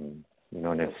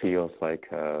it feels like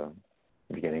you're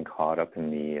getting caught up in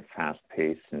the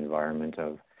fast-paced environment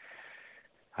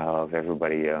of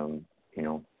everybody,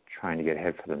 trying to get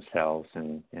ahead for themselves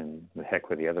and the heck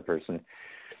with the other person.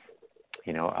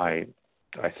 I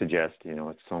suggest,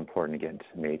 it's so important to get into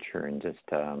nature and just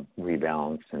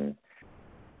rebalance and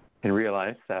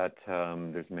realize that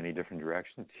there's many different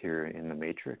directions here in the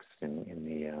matrix, in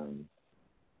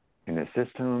the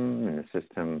system. And the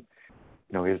system,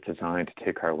 is designed to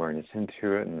take our awareness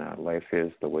into it, and that life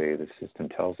is the way the system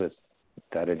tells us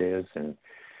that it is. And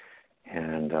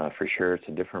for sure, it's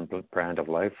a different brand of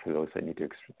life for those that need to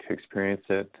experience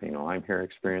it. I'm here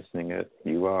experiencing it.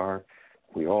 You are.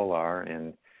 We all are.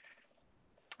 And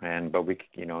but we,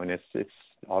 and it's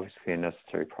obviously a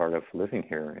necessary part of living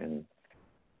here, and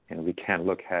we can't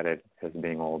look at it as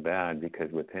being all bad, because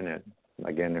within it,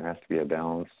 again, there has to be a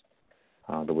balance,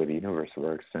 the way the universe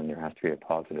works, and there has to be a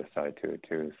positive side to it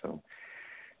too. So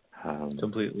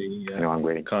completely, yeah. I'm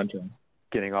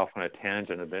getting off on a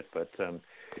tangent a bit, but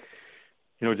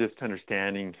just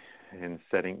understanding and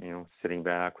sitting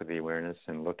back with the awareness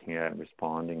and looking at,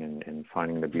 responding, and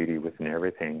finding the beauty within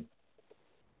everything.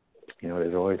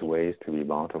 There's always ways to be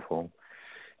bountiful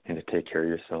and to take care of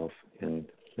yourself, and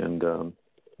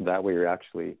that way you're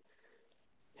actually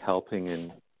helping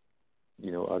and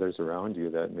others around you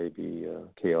that may be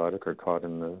chaotic or caught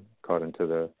into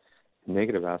the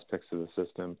negative aspects of the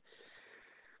system,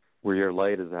 where your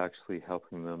light is actually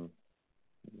helping them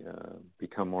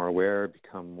become more aware,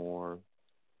 become more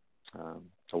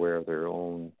aware of their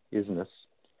own isness,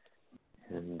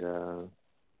 and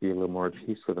be a little more at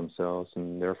peace with themselves,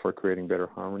 and therefore creating better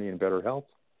harmony and better health.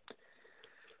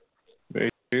 Very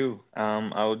true.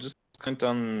 I will just comment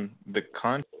on the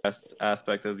contrast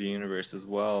aspect of the universe as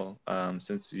well,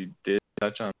 since you did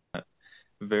touch on that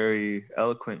very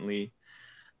eloquently.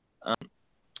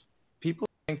 People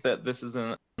think that this is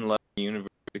an unloving universe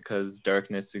because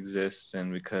darkness exists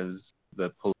and because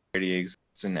the polarity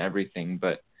exists in everything,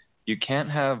 but you can't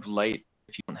have light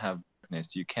if you don't have darkness.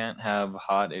 You can't have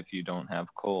hot if you don't have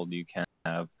cold. You can't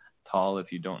have tall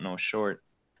if you don't know short.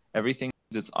 Everything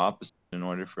is its opposite in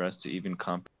order for us to even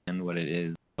comprehend what it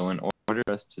is. So in order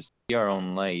for us to see our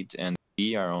own light and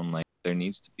be our own light, there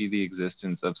needs to be the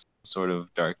existence of some sort of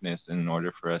darkness in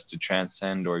order for us to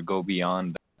transcend or go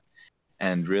beyond that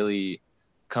and really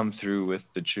come through with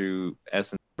the true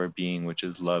essence of our being, which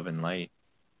is love and light.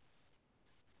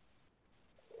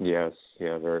 Yes,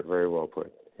 yeah, very, very well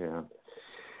put. Yeah,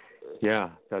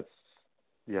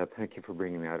 thank you for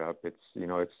bringing that up. It's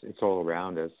it's all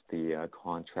around us, the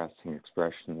contrasting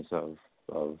expressions of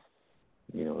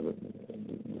the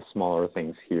smaller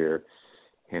things here,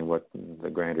 and what the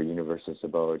grander universe is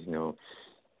about.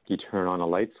 You turn on a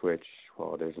light switch,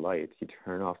 well, there's light. You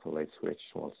turn off the light switch,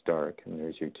 well, it's dark, and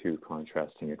there's your two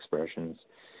contrasting expressions.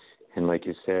 And like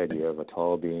you said, you have a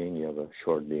tall being, you have a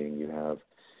short being, you have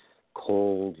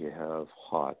cold, you have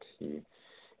hot.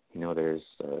 There's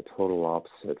a total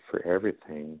opposite for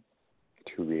everything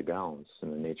to rebalance,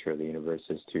 and the nature of the universe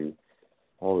is to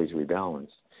always rebalance.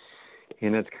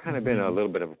 And it's kind of been a little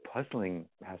bit of a puzzling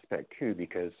aspect too,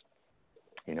 because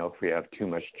if we have too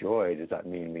much joy, does that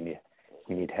mean we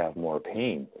need to have more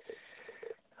pain?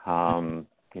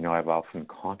 I've often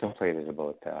contemplated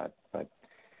about that, but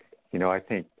I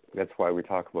think that's why we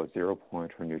talk about 0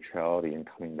 point or neutrality and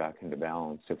coming back into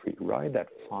balance. If we ride that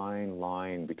fine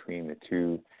line between the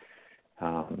two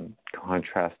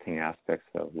contrasting aspects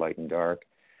of light and dark,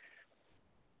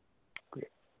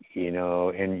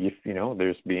 and if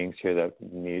there's beings here that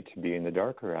need to be in the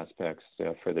darker aspects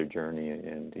for their journey,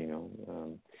 and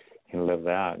live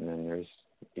that, and then there's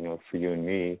for you and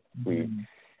me,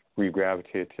 we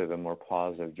gravitate to the more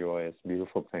positive, joyous,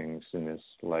 beautiful things in this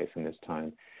life, in this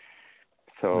time.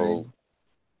 So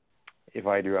if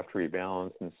I do have to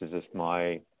rebalance, and this is just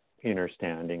my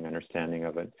understanding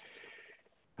of it,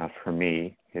 for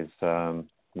me, is,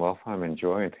 if I'm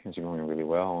enjoying things are going really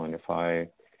well, and if I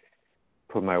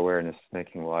put my awareness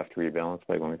thinking, well, I have to rebalance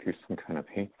by going through some kind of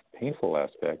painful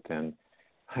aspect, then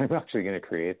I'm actually going to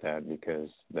create that, because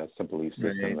that's the belief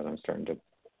system that I'm starting to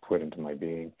put into my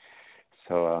being.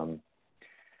 So,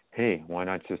 hey, why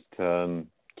not just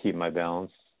keep my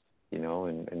balance,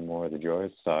 and more of the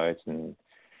joyous sides, and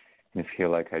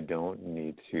feel like I don't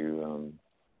need to,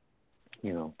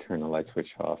 turn the light switch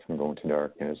off and go into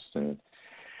darkness. And,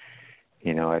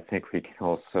 I think we can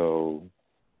also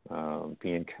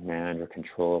be in command or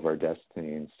control of our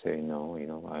destiny and say, no,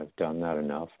 I've done that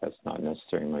enough. That's not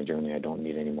necessary in my journey. I don't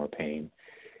need any more pain.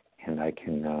 And I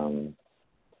can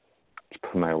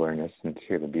put my awareness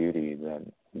into the beauty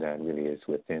that really is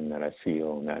within, that I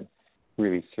feel, and that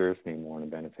really serves me more in a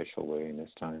beneficial way in this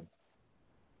time.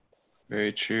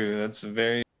 Very true. That's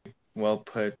very well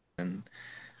put. And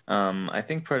I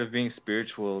think part of being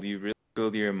spiritual, you really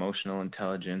build your emotional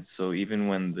intelligence. So even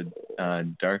when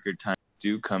the darker times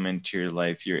do come into your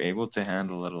life, you're able to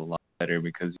handle it a lot better,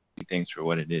 because you see things for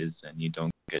what it is, and you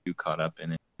don't get too caught up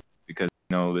in it, because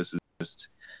this is just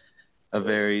a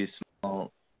very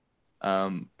small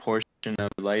portion of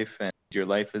life, and your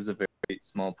life is a very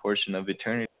small portion of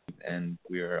eternity, and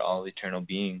we are all eternal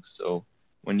beings. So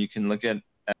when you can look at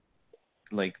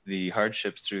like the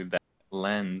hardships through that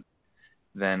lens,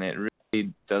 then it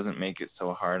really doesn't make it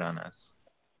so hard on us.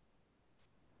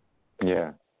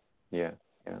 Yeah.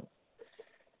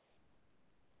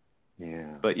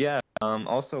 But yeah,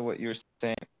 Also, what you're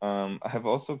saying, I have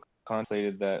also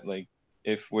contemplated that, like,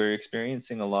 if we're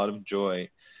experiencing a lot of joy,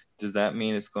 does that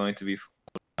mean it's going to be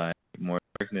followed by more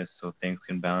darkness so things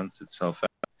can balance itself out?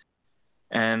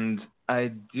 And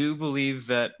I do believe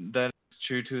that that is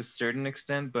true to a certain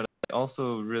extent, but I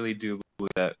also really do believe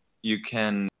that you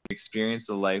can experience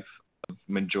a life of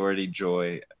majority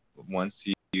joy once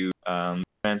you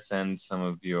transcend some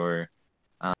of your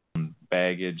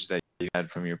baggage that you had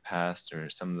from your past or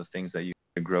some of the things that you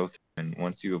had to grow through. And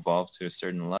once you evolve to a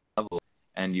certain level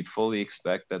and you fully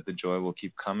expect that the joy will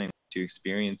keep coming once you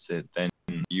experience it, then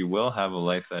you will have a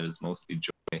life that is mostly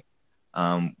joy.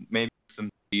 Maybe some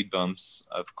speed bumps,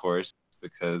 of course,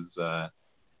 because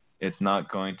it's not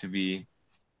going to be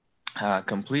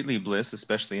completely bliss,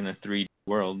 especially in a 3D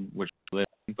world, which we live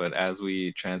in. But as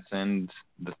we transcend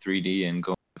the 3D and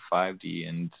go to 5D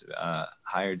and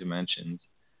higher dimensions,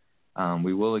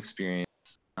 we will experience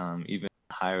even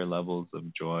higher levels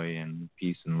of joy and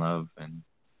peace and love and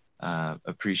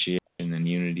appreciation and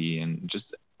unity and just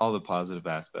all the positive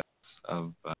aspects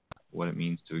of what it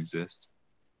means to exist.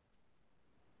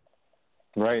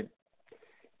 Right.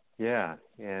 Yeah.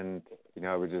 And,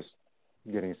 I was just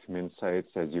getting some insights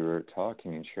as you were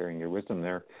talking and sharing your wisdom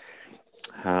there.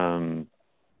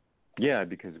 Yeah,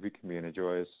 because we can be in a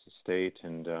joyous state,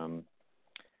 and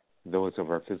those of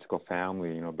our physical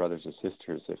family, brothers or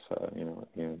sisters, if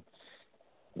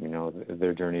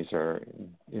their journeys are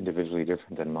individually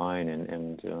different than mine,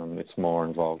 and it's more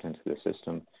involved into the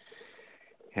system,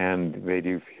 and they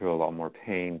do feel a lot more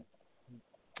pain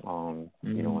on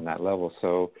that level.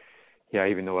 So, yeah,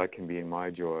 even though I can be in my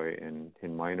joy and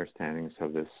in my understandings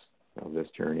of this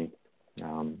journey,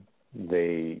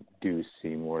 they do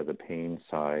see more of the pain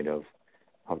side of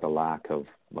the lack of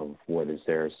what is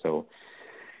there. So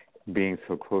being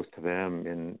so close to them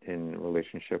in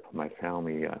relationship with my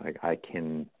family, I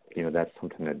can, that's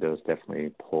something that does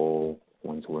definitely pull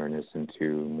one's awareness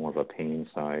into more of a pain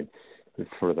side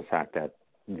for the fact that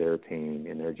their pain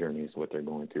and their journey is what they're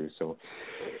going through. So,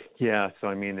 yeah, so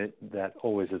I mean, that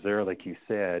always is there, like you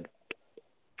said,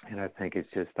 and I think it's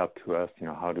just up to us,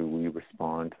 how do we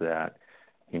respond to that,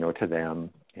 to them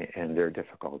and their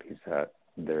difficulties that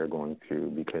they're going through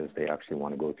because they actually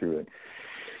want to go through it.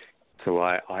 So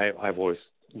I've always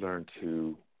learned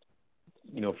to,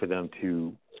 for them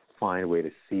to find a way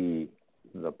to see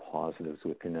the positives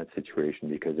within that situation,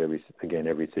 because every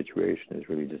situation is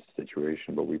really just a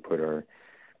situation, but we put our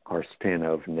spin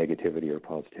of negativity or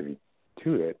positivity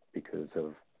to it because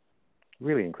of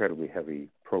really incredibly heavy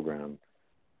program,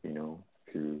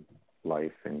 through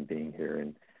life and being here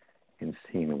and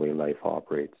seeing the way life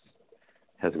operates,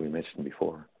 as we mentioned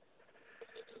before.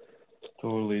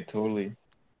 Totally.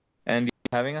 And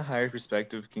having a higher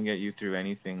perspective can get you through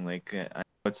anything. Like, I know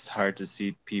it's hard to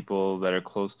see people that are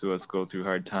close to us go through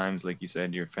hard times, like you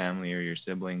said, your family or your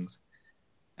siblings.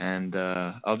 And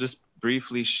I'll just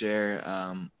briefly share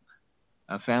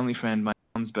a family friend, my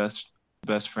mom's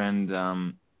best friend.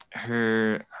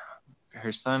 Her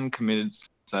son committed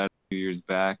suicide a few years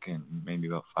back, and maybe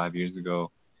about 5 years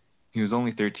ago. He was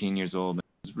only 13 years old. And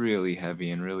it was really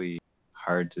heavy and really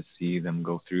hard to see them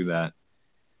go through that.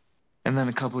 And then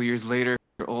a couple of years later,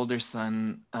 her older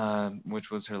son, which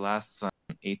was her last son,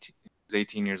 was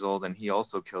 18 years old, and he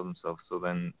also killed himself. So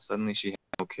then suddenly she had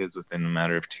no kids within a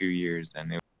matter of 2 years,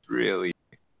 and it was really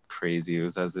crazy. It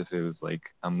was as if it was like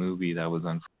a movie that was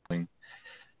unfolding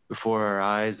before our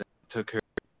eyes, and it took her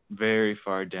very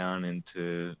far down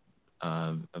into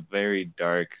a very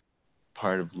dark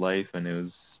part of life, and it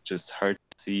was just hard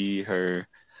to see her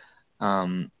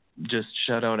just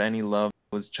shut out any love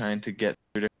that was trying to get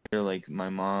through to her. Like, my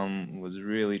mom was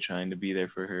really trying to be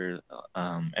there for her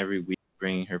every week,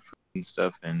 bringing her food and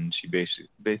stuff, and she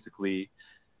basically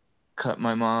cut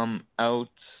my mom out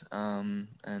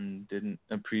and didn't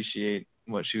appreciate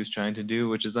what she was trying to do,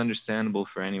 which is understandable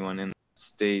for anyone in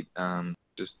that state.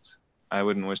 Just, I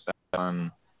wouldn't wish that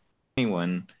on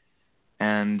anyone.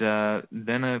 And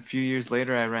then a few years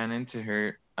later, I ran into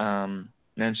her,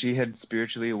 and she had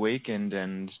spiritually awakened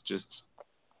and just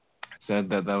said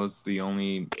that was the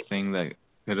only thing that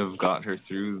could have got her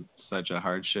through such a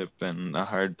hardship and a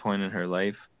hard point in her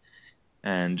life.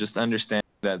 And just understand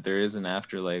that there is an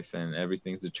afterlife and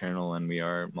everything's eternal and we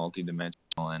are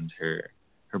multidimensional, and her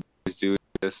bodies do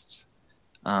exist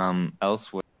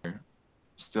elsewhere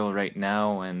still right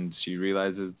now, and she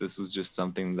realizes this was just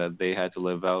something that they had to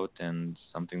live out and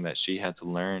something that she had to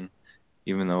learn,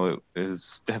 even though it is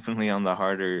definitely on the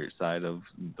harder side of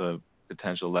the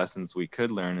potential lessons we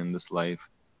could learn in this life.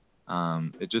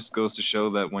 It just goes to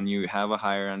show that when you have a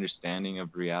higher understanding of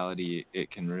reality, it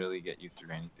can really get you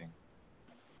through anything.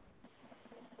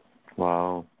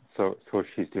 Wow. So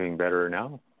she's doing better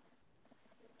now?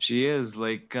 She is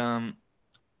like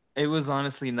it was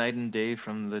honestly night and day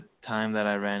from the time that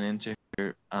I ran into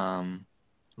her.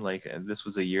 This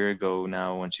was a year ago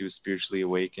now when she was spiritually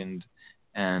awakened,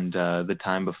 and the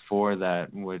time before that,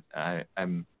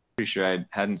 I'm pretty sure I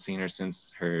hadn't seen her since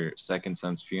her second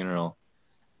son's funeral.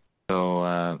 So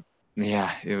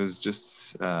yeah, it was just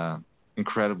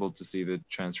incredible to see the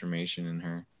transformation in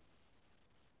her.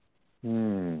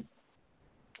 Hmm.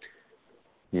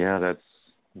 Yeah, that's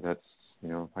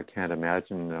I can't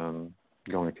imagine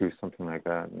going through something like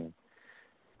that, and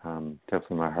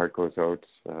definitely my heart goes out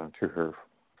to her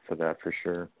for that for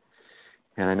sure.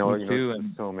 And I know Me too,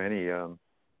 and so many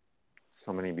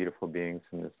beautiful beings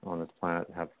on this planet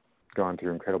have gone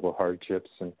through incredible hardships,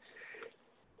 and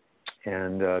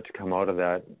to come out of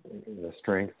that, the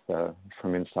strength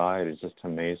from inside is just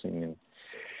amazing.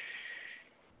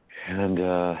 And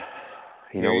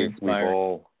very we've inspiring.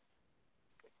 all,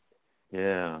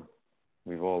 yeah,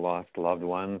 we've all lost loved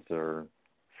ones or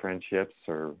friendships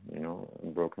or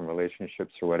broken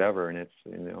relationships or whatever, and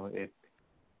it's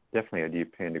definitely a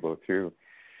deep pain to go through.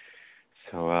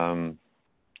 So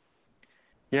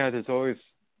yeah, there's always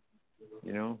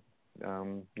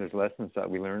there's lessons that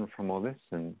we learn from all this,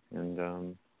 and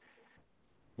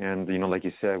like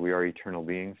you said, we are eternal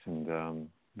beings, and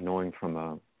knowing from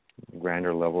a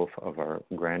grander level of our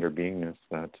grander beingness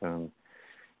that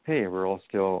hey, we're all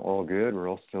still all good, we're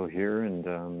all still here, and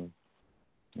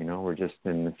we're just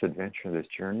in this adventure, this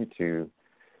journey to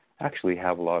actually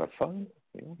have a lot of fun,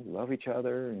 love each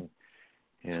other, and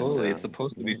Totally, it's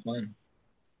supposed to be fun.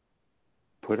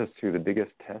 put us through the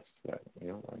biggest tests that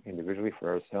individually for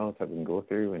ourselves that we can go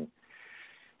through,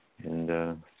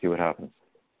 and see what happens.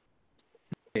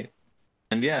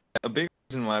 And yeah, a big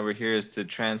reason why we're here is to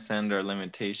transcend our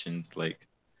limitations. Like,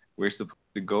 we're supposed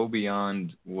to go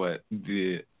beyond what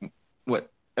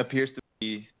appears to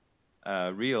be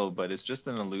real, but it's just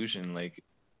an illusion. Like,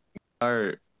 we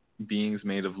are beings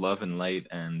made of love and light,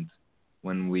 and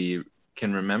when we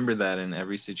can remember that in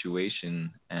every situation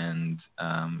and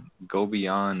go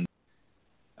beyond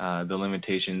the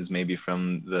limitations maybe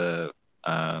from the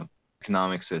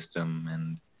economic system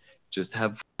and just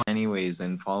have fun anyways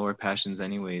and follow our passions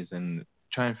anyways and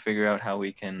try and figure out how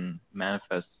we can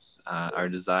manifest our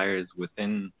desires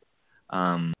within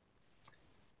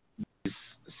these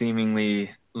seemingly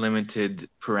limited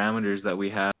parameters that we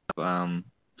have.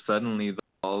 Suddenly the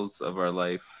walls of our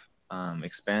life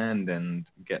expand and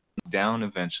get down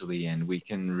eventually, and we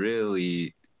can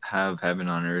really have heaven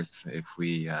on earth if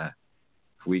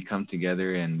we come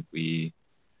together and we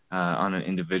on an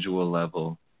individual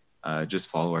level just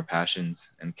follow our passions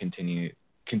and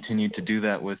continue to do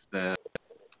that with the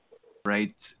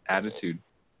right attitude.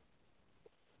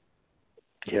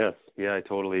 Yes, yeah, I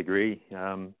totally agree.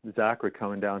 Zach, we're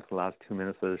coming down to the last 2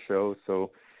 minutes of the show,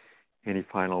 so any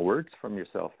final words from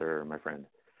yourself there, my friend?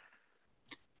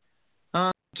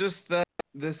 Just that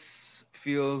this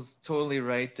feels totally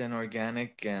right and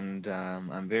organic, and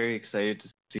I'm very excited to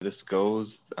see this goes.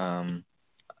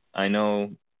 I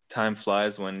know time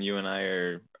flies when you and I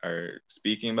are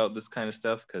speaking about this kind of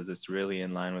stuff because it's really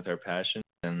in line with our passion.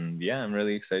 And yeah, I'm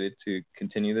really excited to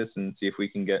continue this and see if we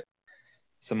can get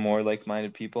some more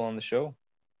like-minded people on the show.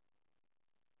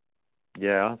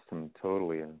 Yeah, awesome,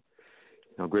 totally.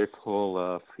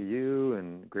 Grateful for you,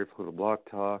 and grateful to Block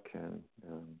Talk, and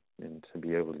to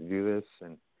be able to do this.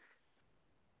 And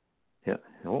yeah,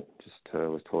 just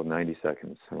was told 90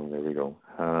 seconds, so there we go.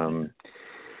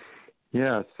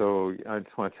 Yeah, so I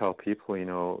just want to tell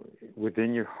people,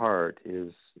 within your heart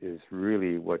is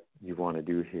really what you want to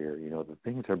do here. The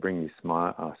things that bring you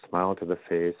smile to the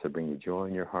face, that bring you joy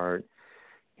in your heart.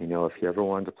 If you ever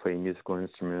wanted to play musical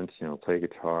instruments, play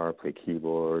guitar, play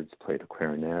keyboards, play the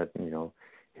clarinet,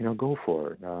 go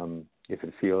for it. If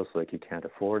it feels like you can't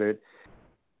afford it,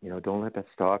 don't let that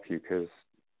stop you, because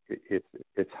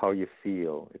it's how you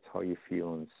feel. It's how you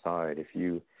feel inside. If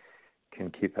you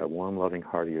can keep that warm, loving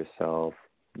heart of yourself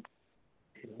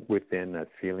within, that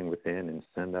feeling within, and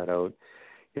send that out,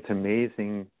 it's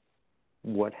amazing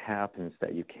what happens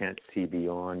that you can't see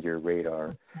beyond your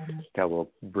radar, that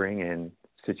will bring in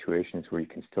situations where you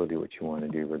can still do what you want to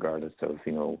do, regardless of,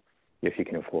 if you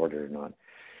can afford it or not.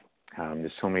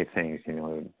 There's so many things,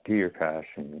 do your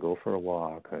passion, go for a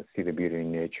walk, see the beauty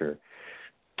in nature,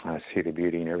 see the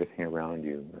beauty in everything around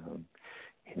you.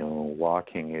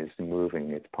 Walking is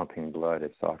moving, it's pumping blood,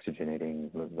 it's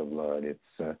oxygenating the blood, it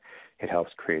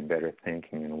helps create better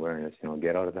thinking and awareness.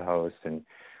 Get out of the house and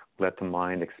let the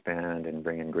mind expand and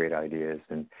bring in great ideas.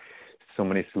 And so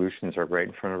many solutions are right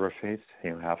in front of our face.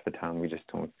 Half the time we just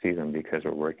don't see them because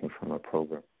we're working from a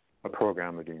program. a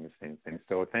program of doing the same thing.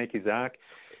 So thank you, Zach.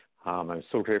 I'm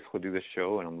so grateful to do this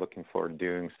show, and I'm looking forward to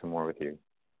doing some more with you.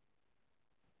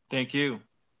 Thank you.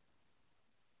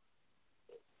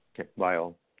 Okay, bye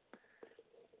all.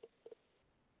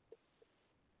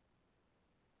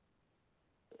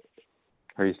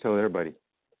 Are you still there, buddy?